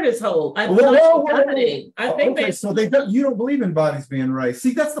spirit is whole. I think so you don't believe in bodies being raised.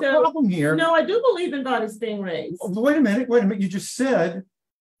 See, that's the problem here. No, I do believe in bodies being raised. Wait a minute. You just said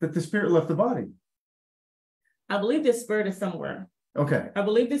that the spirit left the body. I believe the spirit is somewhere. Okay. I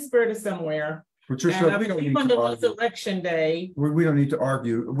believe the spirit is somewhere. Patricia, and I believe on the resurrection day. We don't need to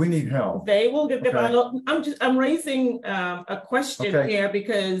argue. We need help. They will get the final. I'm raising a question here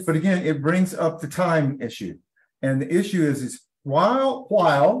because. But again, it brings up the time issue. And the issue is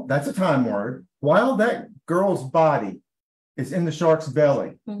while that's a time word, while that girl's body is in the shark's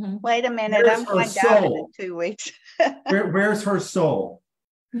belly. Mm-hmm. Wait a minute, I'm going down in 2 weeks. Where's her soul?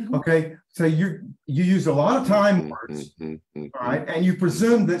 Mm-hmm. Okay, so you use a lot of time words, all right, and you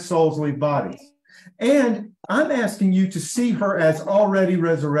presume that souls leave bodies. And I'm asking you to see her as already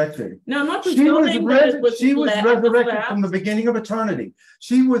resurrected. No, I'm not she was resurrected from the beginning of eternity.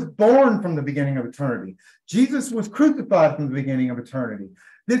 She was born from the beginning of eternity. Jesus was crucified from the beginning of eternity.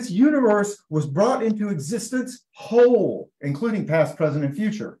 This universe was brought into existence whole, including past, present, and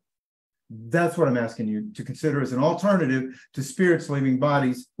future. That's what I'm asking you to consider as an alternative to spirits leaving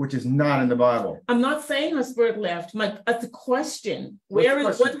bodies, which is not in the Bible. I'm not saying her spirit left. That's a question. What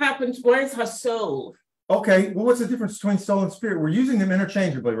happens? Where is her soul? Okay, well, what's the difference between soul and spirit? We're using them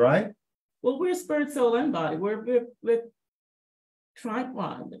interchangeably, right? Well, we're spirit, soul, and body. We're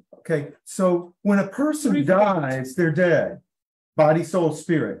tripod. Okay, so when a person dies, they're dead. Body, soul,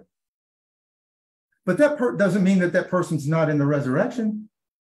 spirit. But that doesn't mean that that person's not in the resurrection.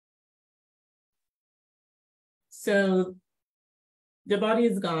 So the body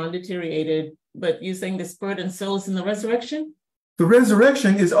is gone, deteriorated, but you're saying the spirit and soul is in the resurrection? The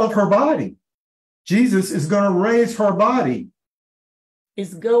resurrection is of her body. Jesus is going to raise her body.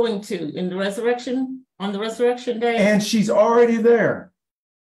 Is going to in the resurrection, on the resurrection day? And she's already there.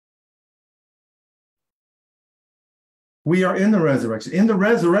 We are in the resurrection. In the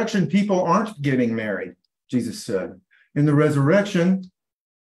resurrection, people aren't getting married, Jesus said. In the resurrection,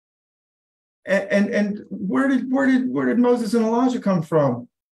 and where did Moses and Elijah come from?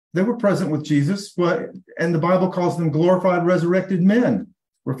 They were present with Jesus, and the Bible calls them glorified, resurrected men.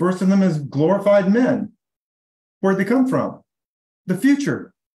 Refers to them as glorified men. Where'd they come from? The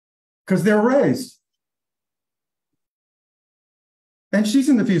future, because they're raised. And she's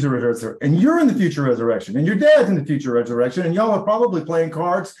in the future resurrection, and you're in the future resurrection, and your dad's in the future resurrection, and y'all are probably playing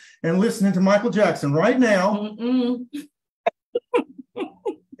cards and listening to Michael Jackson right now.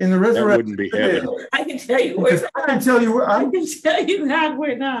 In the resurrection. That wouldn't be heaven. I can tell you we're not. I can tell you that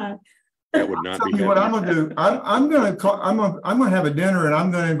we're not. That would not be heaven. What I'm gonna do, I'm gonna have a dinner, and I'm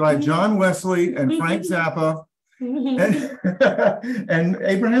gonna invite John Wesley and Frank Zappa and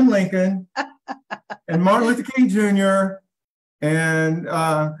Abraham Lincoln and Martin Luther King Jr. and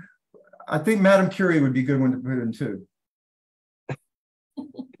I think Madame Curie would be a good one to put in too.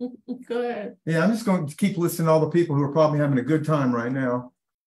 Go ahead. Yeah, I'm just going to keep listing all the people who are probably having a good time right now.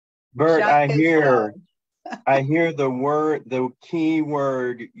 Bert, I hear the key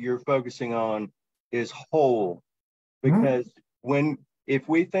word you're focusing on is whole, because if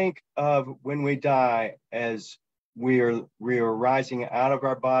we think of when we die as we are rising out of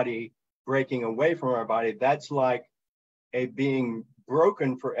our body, breaking away from our body, that's like a being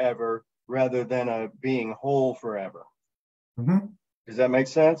broken forever rather than a being whole forever. Does that make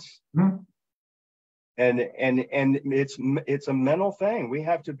sense? And it's a mental thing. We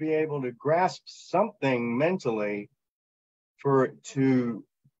have to be able to grasp something mentally to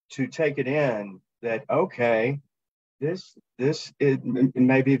take it in that, okay, this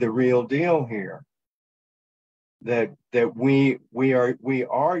may be the real deal here. That we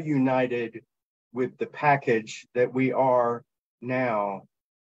are united with the package that we are now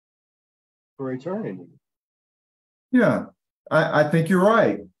for eternity. Yeah, I think you're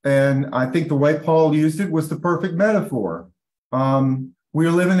right. And I think the way Paul used it was the perfect metaphor.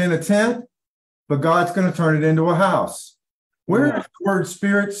 We're living in a tent, but God's going to turn it into a house. Where is the word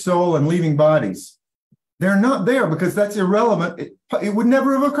spirit, soul, and leaving bodies? They're not there because that's irrelevant. It would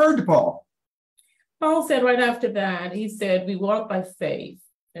never have occurred to Paul. Paul said right after that, he said, we walk by faith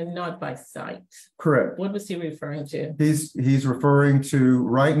and not by sight. Correct. What was he referring to? He's referring to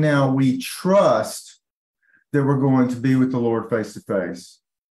right now we trust that we're going to be with the Lord face to face.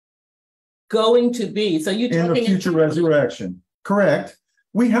 Going to be. So you're talking in the future resurrection. Correct.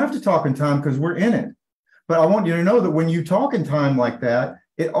 We have to talk in time because we're in it. But I want you to know that when you talk in time like that,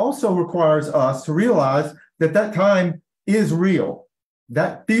 it also requires us to realize that that time is real.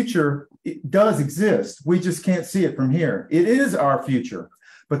 That future does exist. We just can't see it from here. It is our future,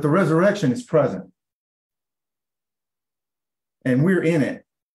 but the resurrection is present. And we're in it.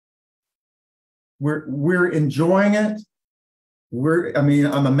 We're enjoying it.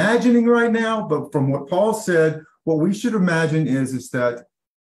 I'm imagining right now, but from what Paul said, what we should imagine is that,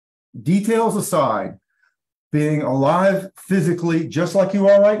 details aside, being alive physically, just like you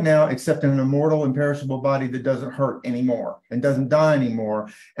are right now, except in an immortal, imperishable body that doesn't hurt anymore and doesn't die anymore,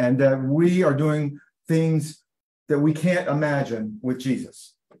 and that we are doing things that we can't imagine with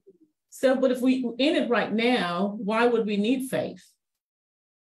Jesus. So, but if we're in it right now, why would we need faith?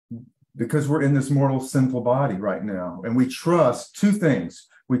 Because we're in this mortal, sinful body right now, and we trust two things.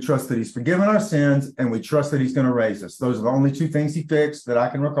 We trust that he's forgiven our sins, and we trust that he's going to raise us. Those are the only two things he fixed that I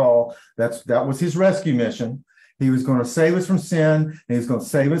can recall. That was his rescue mission. He was going to save us from sin, and he was going to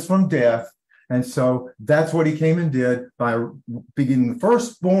save us from death. And so that's what he came and did by being the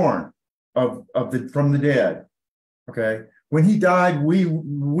firstborn from the dead. Okay. When he died,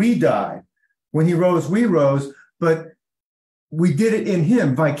 we died. When he rose, we rose. But we did it in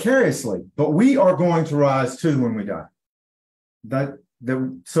him vicariously. But we are going to rise too when we die.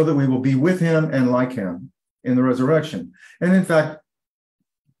 So that we will be with him and like him in the resurrection. And in fact,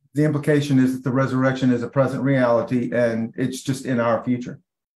 the implication is that the resurrection is a present reality and it's just in our future.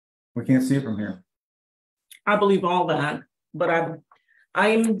 We can't see it from here. I believe all that, but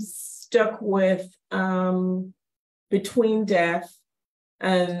I'm stuck with between death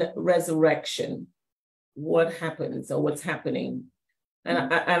and resurrection. What happens or what's happening? And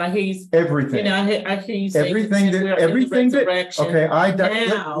I hear you. Everything. I hear you say everything that. Okay, I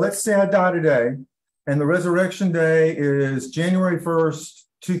die. Let's say I die today. And the resurrection day is January 1st,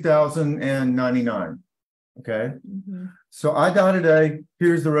 2099. Okay. Mm-hmm. So I die today.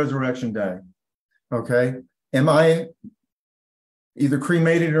 Here's the resurrection day. Okay. Am I either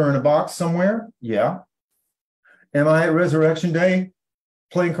cremated or in a box somewhere? Yeah. Am I at resurrection day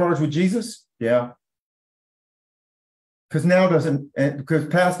playing cards with Jesus? Yeah. Because now because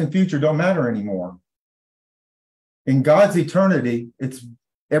past and future don't matter anymore. In God's eternity, it's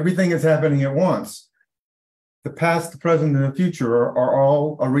everything is happening at once. The past, the present, and the future are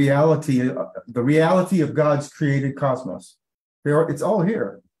all a reality, the reality of God's created cosmos. It's all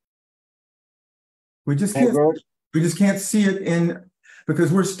here. We just can't see it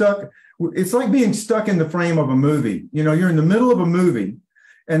because we're stuck. It's like being stuck in the frame of a movie. You know, you're in the middle of a movie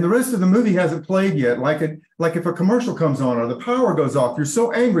and the rest of the movie hasn't played yet. Like if a commercial comes on or the power goes off, you're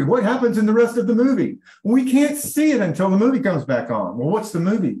so angry. What happens in the rest of the movie? We can't see it until the movie comes back on. Well, what's the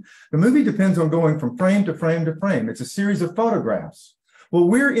movie? The movie depends on going from frame to frame to frame. It's a series of photographs. Well,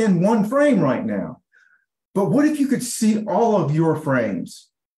 we're in one frame right now. But what if you could see all of your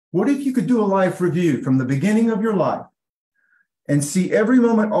frames? What if you could do a life review from the beginning of your life and see every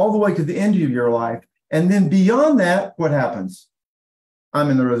moment all the way to the end of your life? And then beyond that, what happens? I'm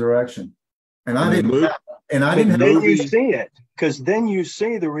in the resurrection. And I didn't have then you see it, because then you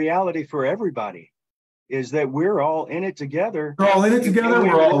see the reality for everybody is that we're all in it together. We're all in it together.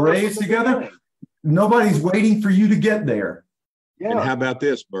 We're all raised together. Nobody's waiting for you to get there. Yeah. And how about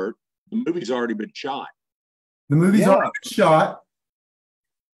this, Bert? The movie's already been shot. The movie's already been shot.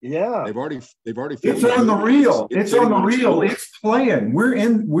 Yeah. They've already It's on the reel. It's on the reel. It's playing. We're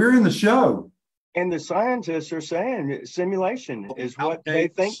in the show. And the scientists are saying simulation is what they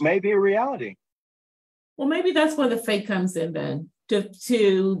think may be a reality. Well, maybe that's where the faith comes in then,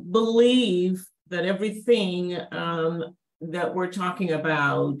 to believe that everything that we're talking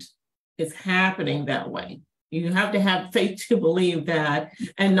about is happening that way. You have to have faith to believe that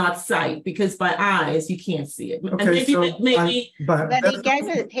and not sight, because by eyes you can't see it. Okay, but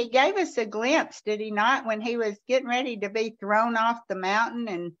he gave us a glimpse, did he not, when he was getting ready to be thrown off the mountain?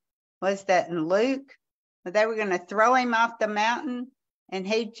 And was that in Luke? But they were going to throw him off the mountain and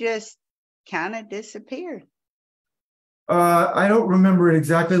he just kind of disappeared. I don't remember it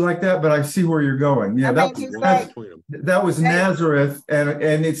exactly like that, but I see where you're going. Yeah, that was Nazareth,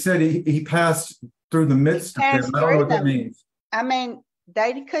 and it said he passed through the midst of them. I don't know what that means. I mean,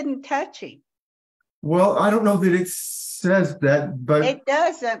 they couldn't touch him. Well, I don't know that it says that, but it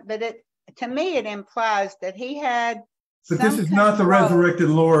doesn't. But to me, it implies that he had. But this is not the resurrected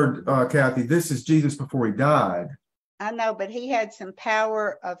Lord, Kathy. This is Jesus before he died. I know, but he had some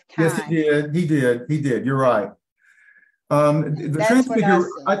power of time. Yes, he did. He did. You're right. I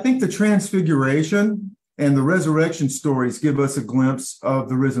think the transfiguration and the resurrection stories give us a glimpse of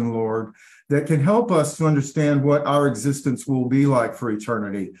the risen Lord that can help us to understand what our existence will be like for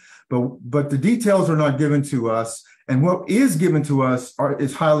eternity. But the details are not given to us, and what is given to us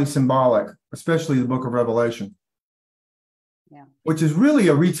is highly symbolic, especially the book of Revelation. Yeah. Which is really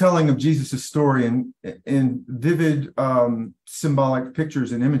a retelling of Jesus' story in vivid symbolic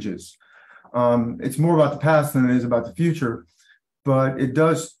pictures and images. It's more about the past than it is about the future, but it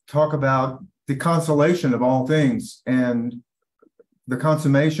does talk about the consolation of all things and the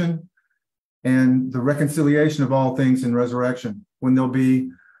consummation and the reconciliation of all things in resurrection, when there'll be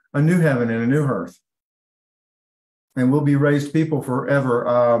a new heaven and a new earth. And we'll be raised people forever.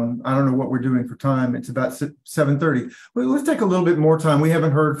 I don't know what we're doing for time. It's about 7:30. Well, let's take a little bit more time. We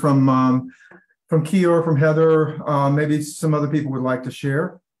haven't heard from Kior, from Heather. Maybe some other people would like to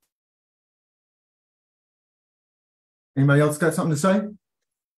share. Anybody else got something to say?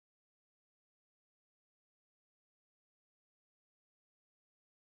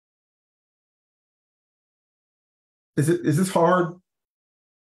 Is this hard?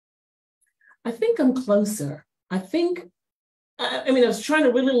 I think I'm closer. I was trying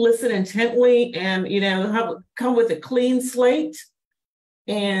to really listen intently and, come with a clean slate.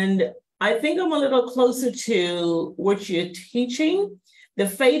 And I think I'm a little closer to what you're teaching. The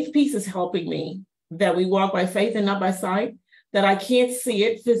faith piece is helping me, that we walk by faith and not by sight, that I can't see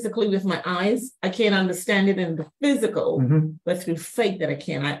it physically with my eyes. I can't understand it in the physical, but through faith that I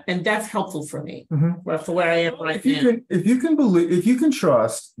can. And that's helpful for me, for where I am right now. If you can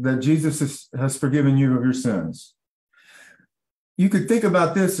trust that Jesus has forgiven you of your sins, you could think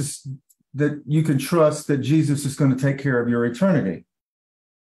about this as that you can trust that Jesus is going to take care of your eternity.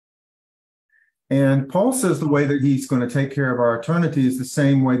 And Paul says the way that he's going to take care of our eternity is the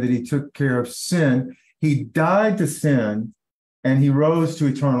same way that he took care of sin. He died to sin and he rose to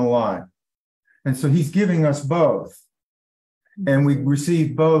eternal life. And so he's giving us both. And we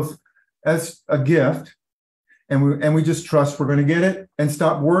receive both as a gift, and we just trust we're going to get it and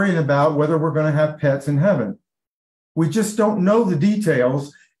stop worrying about whether we're going to have pets in heaven. We just don't know the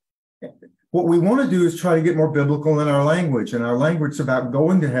details. What we want to do is try to get more biblical in our language, and our language about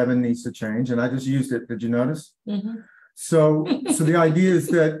going to heaven needs to change. And I just used it. Did you notice? Mm-hmm. So the idea is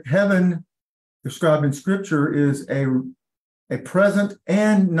that heaven, described in Scripture, is a present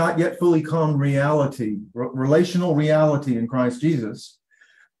and not yet fully come reality, relational reality in Christ Jesus.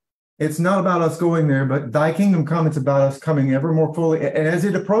 It's not about us going there, but thy kingdom come, it's about us coming ever more fully. And as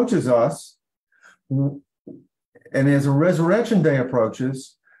it approaches us, and as a resurrection day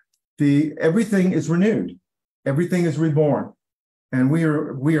approaches, everything is renewed, everything is reborn, and we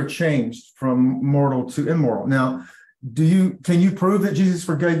are changed from mortal to immortal. Now, can you prove that Jesus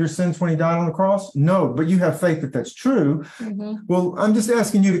forgave your sins when he died on the cross? No, but you have faith that that's true. Mm-hmm. Well, I'm just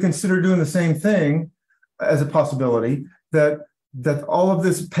asking you to consider doing the same thing as a possibility, that all of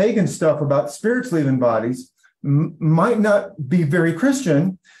this pagan stuff about spirits leaving bodies might not be very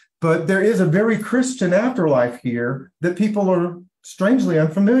Christian, but there is a very Christian afterlife here that people are strangely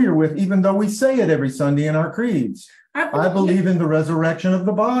unfamiliar with, even though we say it every Sunday in our creeds. I believe in the resurrection of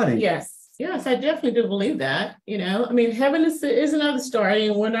the body. Yes, I definitely do believe that. I mean, heaven is another story,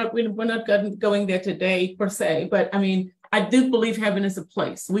 and we're not going there today per se. But I mean, I do believe heaven is a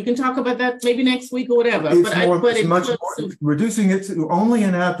place. We can talk about that maybe next week or whatever. Reducing it to only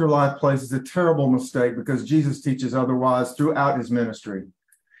an afterlife place is a terrible mistake, because Jesus teaches otherwise throughout his ministry.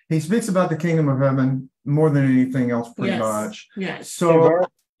 He speaks about the kingdom of heaven more than anything else, pretty much. Yes. So,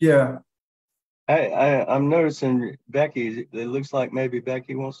 yeah. I'm noticing Becky. It looks like maybe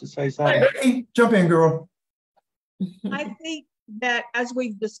Becky wants to say something. Hey, jump in, girl. I think that as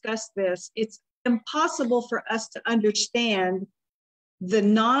we've discussed this, it's impossible for us to understand the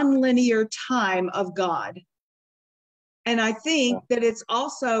nonlinear time of God. And I think that it's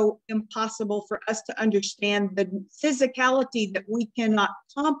also impossible for us to understand the physicality that we cannot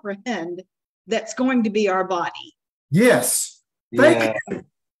comprehend that's going to be our body. Yes. Thank you.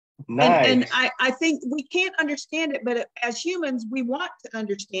 Nice. And I think we can't understand it, but as humans, we want to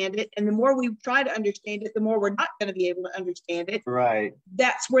understand it. And the more we try to understand it, the more we're not going to be able to understand it. Right.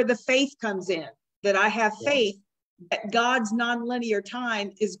 That's where the faith comes in, that I have faith that God's nonlinear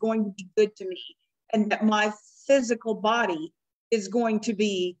time is going to be good to me, and that my physical body is going to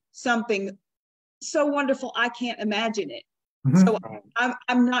be something so wonderful I can't imagine it. Mm-hmm. So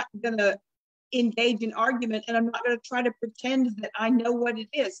I'm not going to engage in argument, and I'm not going to try to pretend that I know what it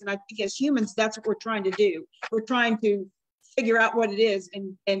is. And I think as humans, that's what we're trying to do. We're trying to figure out what it is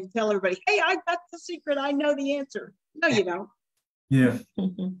and tell everybody, hey, I got the secret, I know the answer. No, you don't. Yeah.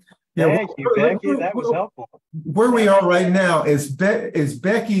 Thank you, Becky. That was helpful. Where we are right now is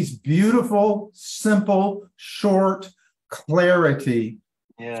Becky's beautiful, simple, short clarity.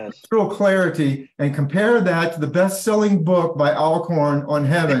 Yes. Real clarity, and compare that to the best-selling book by Alcorn on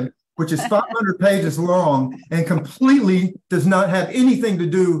heaven, which is 500 pages long and completely does not have anything to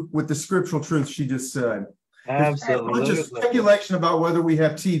do with the scriptural truth she just said. Absolutely. It's a bunch of speculation about whether we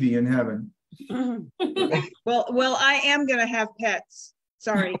have TV in heaven. Well, I am going to have pets.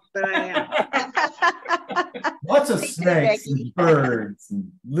 Sorry, but I am. Lots of snakes and birds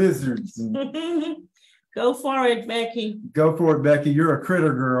and lizards. Go for it, Becky. Go for it, Becky. You're a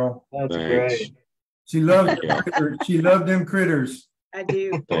critter girl. That's great. She loved them critters. I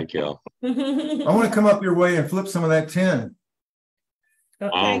do. Thank you. I want to come up your way and flip some of that tin.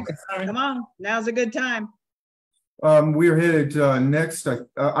 Okay. Come on. Now's a good time. We're headed next.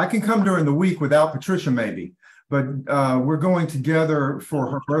 I can come during the week without Patricia, maybe, but we're going together for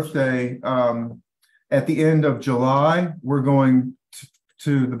her birthday at the end of July. We're going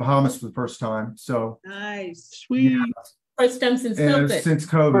to the Bahamas for the first time. So nice. Sweet. Yeah. First time since COVID. Since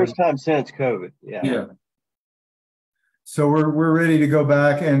COVID. First time since COVID. Yeah. So we're ready to go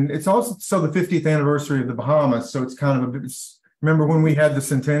back, and it's also the 50th anniversary of the Bahamas. So it's kind of a bit. Remember when we had the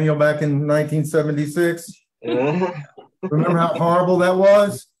centennial back in 1976? Remember how horrible that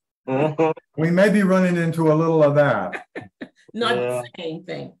was? We may be running into a little of that. Not the same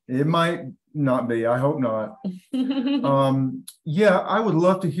thing. It might not be. I hope not. I would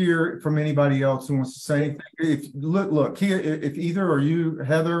love to hear from anybody else who wants to say anything. Look, if either or you,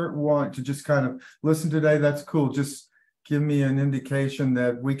 Heather, want to just kind of listen today, that's cool. Just give me an indication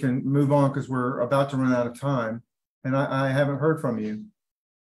that we can move on, because we're about to run out of time, and I haven't heard from you.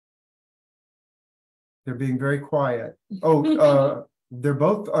 They're being very quiet. Oh, they're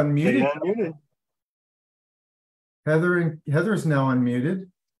both unmuted. Heather's now unmuted.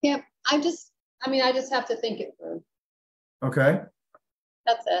 Yep. I just have to think it through. Okay.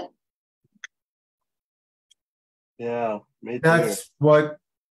 That's it. Yeah, me too. That's what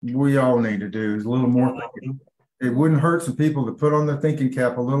we all need to do is a little more thinking. It wouldn't hurt some people to put on their thinking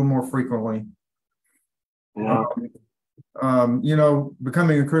cap a little more frequently. Yeah.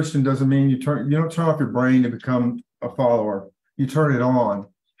 Becoming a Christian doesn't mean you don't turn off your brain to become a follower. You turn it on.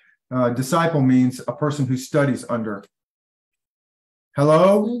 Disciple means a person who studies under.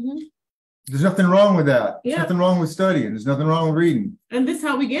 Hello? Mm-hmm. There's nothing wrong with that. Yeah. There's nothing wrong with studying. There's nothing wrong with reading. And this is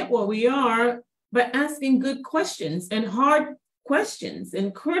how we get where we are, by asking good questions and hard questions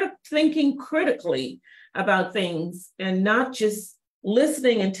and thinking critically about things, and not just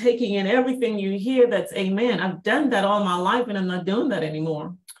listening and taking in everything you hear that's amen. I've done that all my life and I'm not doing that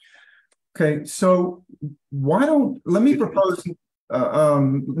anymore. Okay, so let me propose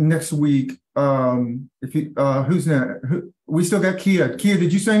next week. If you who's next? We still got Kia. Kia,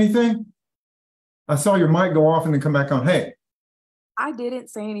 did you say anything? I saw your mic go off and then come back on. Hey. I didn't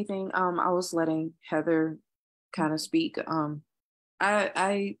say anything. I was letting Heather kind of speak.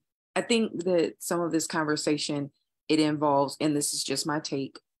 I think that some of this conversation, it involves, and this is just my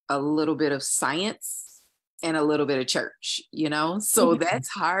take, a little bit of science and a little bit of church, so that's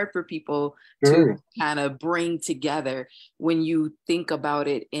hard for people to kind of bring together when you think about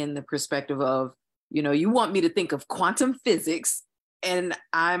it in the perspective of, you want me to think of quantum physics, and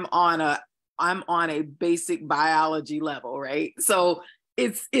I'm on a basic biology level, right? So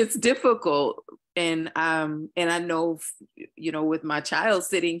it's difficult. And I know, with my child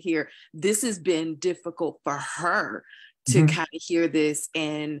sitting here, this has been difficult for her to kind of hear this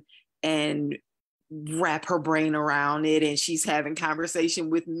and wrap her brain around it. And she's having conversation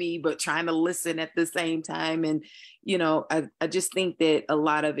with me, but trying to listen at the same time. And, I just think that a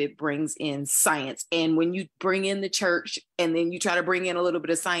lot of it brings in science. And when you bring in the church and then you try to bring in a little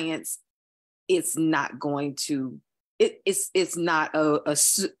bit of science, it's not going to, it's not a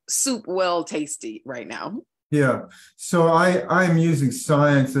soup well tasty right now. Yeah. So I'm using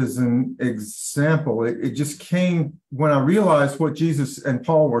science as an example. It just came when I realized what Jesus and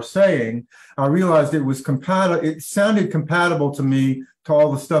Paul were saying. I realized it was compatible. It sounded compatible to me to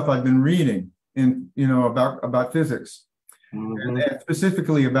all the stuff I've been reading about physics, and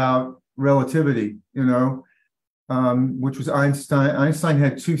specifically about relativity, which was Einstein. Einstein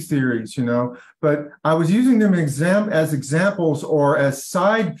had two theories, but I was using them as examples or as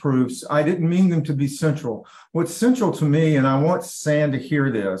side proofs. I didn't mean them to be central. What's central to me, and I want Sam to hear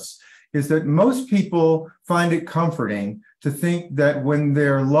this, is that most people find it comforting to think that when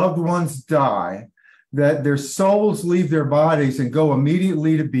their loved ones die, that their souls leave their bodies and go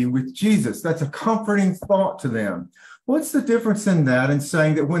immediately to be with Jesus. That's a comforting thought to them. What's the difference in that and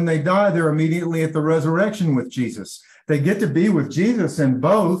saying that when they die, they're immediately at the resurrection with Jesus? They get to be with Jesus in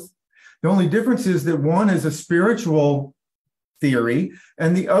both. The only difference is that one is a spiritual theory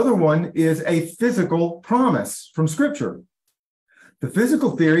and the other one is a physical promise from Scripture. The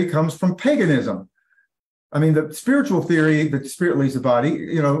physical theory comes from paganism. I mean, the spiritual theory that spirit leaves the body,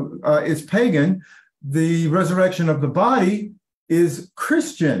 is pagan. The resurrection of the body is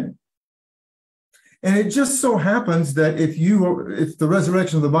Christian. And it just so happens that if the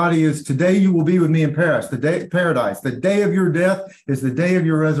resurrection of the body is today, you will be with me in paradise, the day of your death is the day of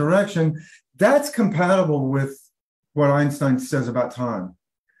your resurrection. That's compatible with what Einstein says about time,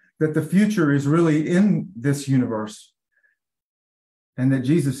 that the future is really in this universe and that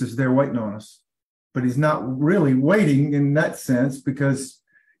Jesus is there waiting on us. But he's not really waiting in that sense because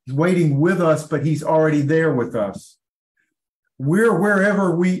he's waiting with us, but he's already there with us.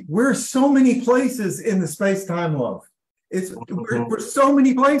 We're so many places in the space-time love. We're so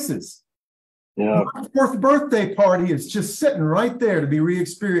many places. Yeah. My 4th birthday party is just sitting right there to be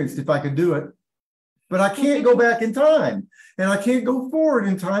re-experienced if I could do it. But I can't go back in time, and I can't go forward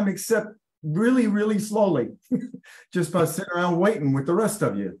in time except really, really slowly, just by sitting around waiting with the rest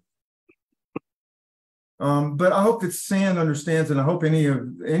of you. But I hope that Sand understands, and I hope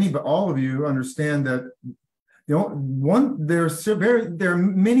all of you understand that there are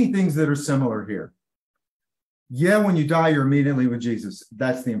many things that are similar here. Yeah, when you die, you're immediately with Jesus.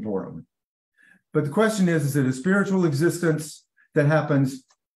 That's the important one. But the question is it a spiritual existence that happens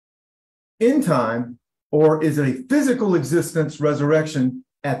in time, or is it a physical existence, resurrection,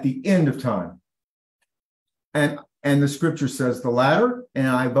 at the end of time? And the Scripture says the latter, and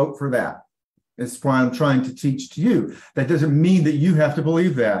I vote for that. That's why I'm trying to teach to you. That doesn't mean that you have to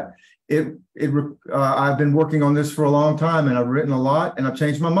believe that. I've been working on this for a long time, and I've written a lot, and I've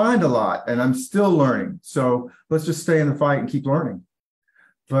changed my mind a lot, and I'm still learning. So let's just stay in the fight and keep learning.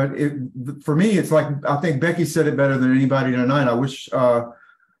 But for me, it's like, I think Becky said it better than anybody tonight.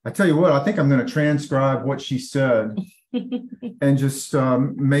 I tell you what, I think I'm going to transcribe what she said and just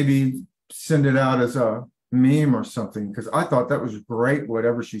maybe send it out as a meme or something, because I thought that was great.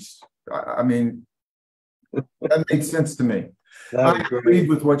 Whatever I mean, that made sense to me. I agreed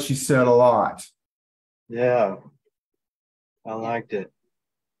with what she said a lot. Yeah, I liked it.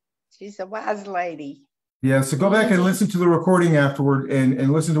 She's a wise lady. Yeah, so go back and listen to the recording afterward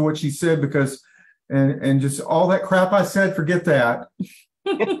and listen to what she said, because and just all that crap I said, forget that.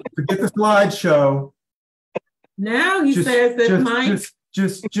 Forget the slideshow. Now he says that Mike.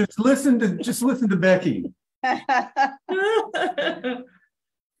 Just listen to Becky.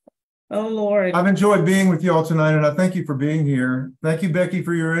 Oh Lord. I've enjoyed being with you all tonight, and I thank you for being here. Thank you, Becky,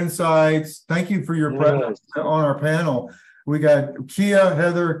 for your insights. Thank you for your presence on our panel. We got Kia,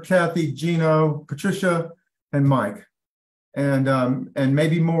 Heather, Kathy, Gino, Patricia, and Mike, and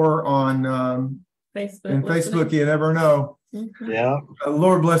maybe more on Facebook. And Facebook, you never know. Yeah.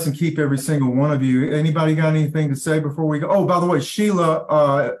 Lord bless and keep every single one of you. Anybody got anything to say before we go? Oh, by the way, Sheila,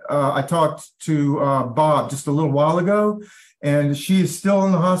 I talked to Bob just a little while ago, and she is still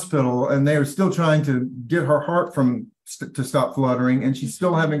in the hospital, and they are still trying to get her heart to stop fluttering, and she's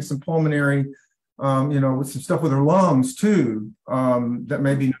still having some pulmonary, with some stuff with her lungs too, that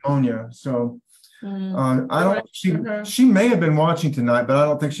may be pneumonia. So I don't. She may have been watching tonight, but I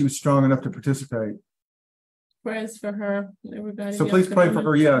don't think she was strong enough to participate. Prayers for her, everybody. So please pray for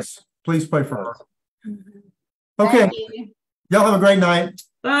her. Yes, please pray for her. Okay. Y'all have a great night.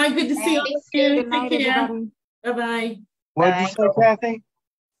 Bye. Good to see you. Good night, everybody. Bye-bye. What did you say, Kathy?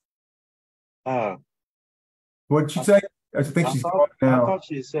 Oh. What did she say? I think she's gone now. I thought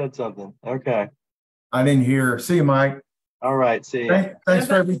she said something. Okay. I didn't hear her. See you, Mike. All right. See you. Thanks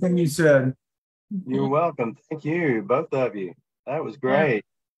for everything you said. You're welcome. Thank you, both of you. That was great.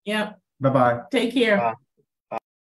 Yep. Bye-bye. Take care. Bye.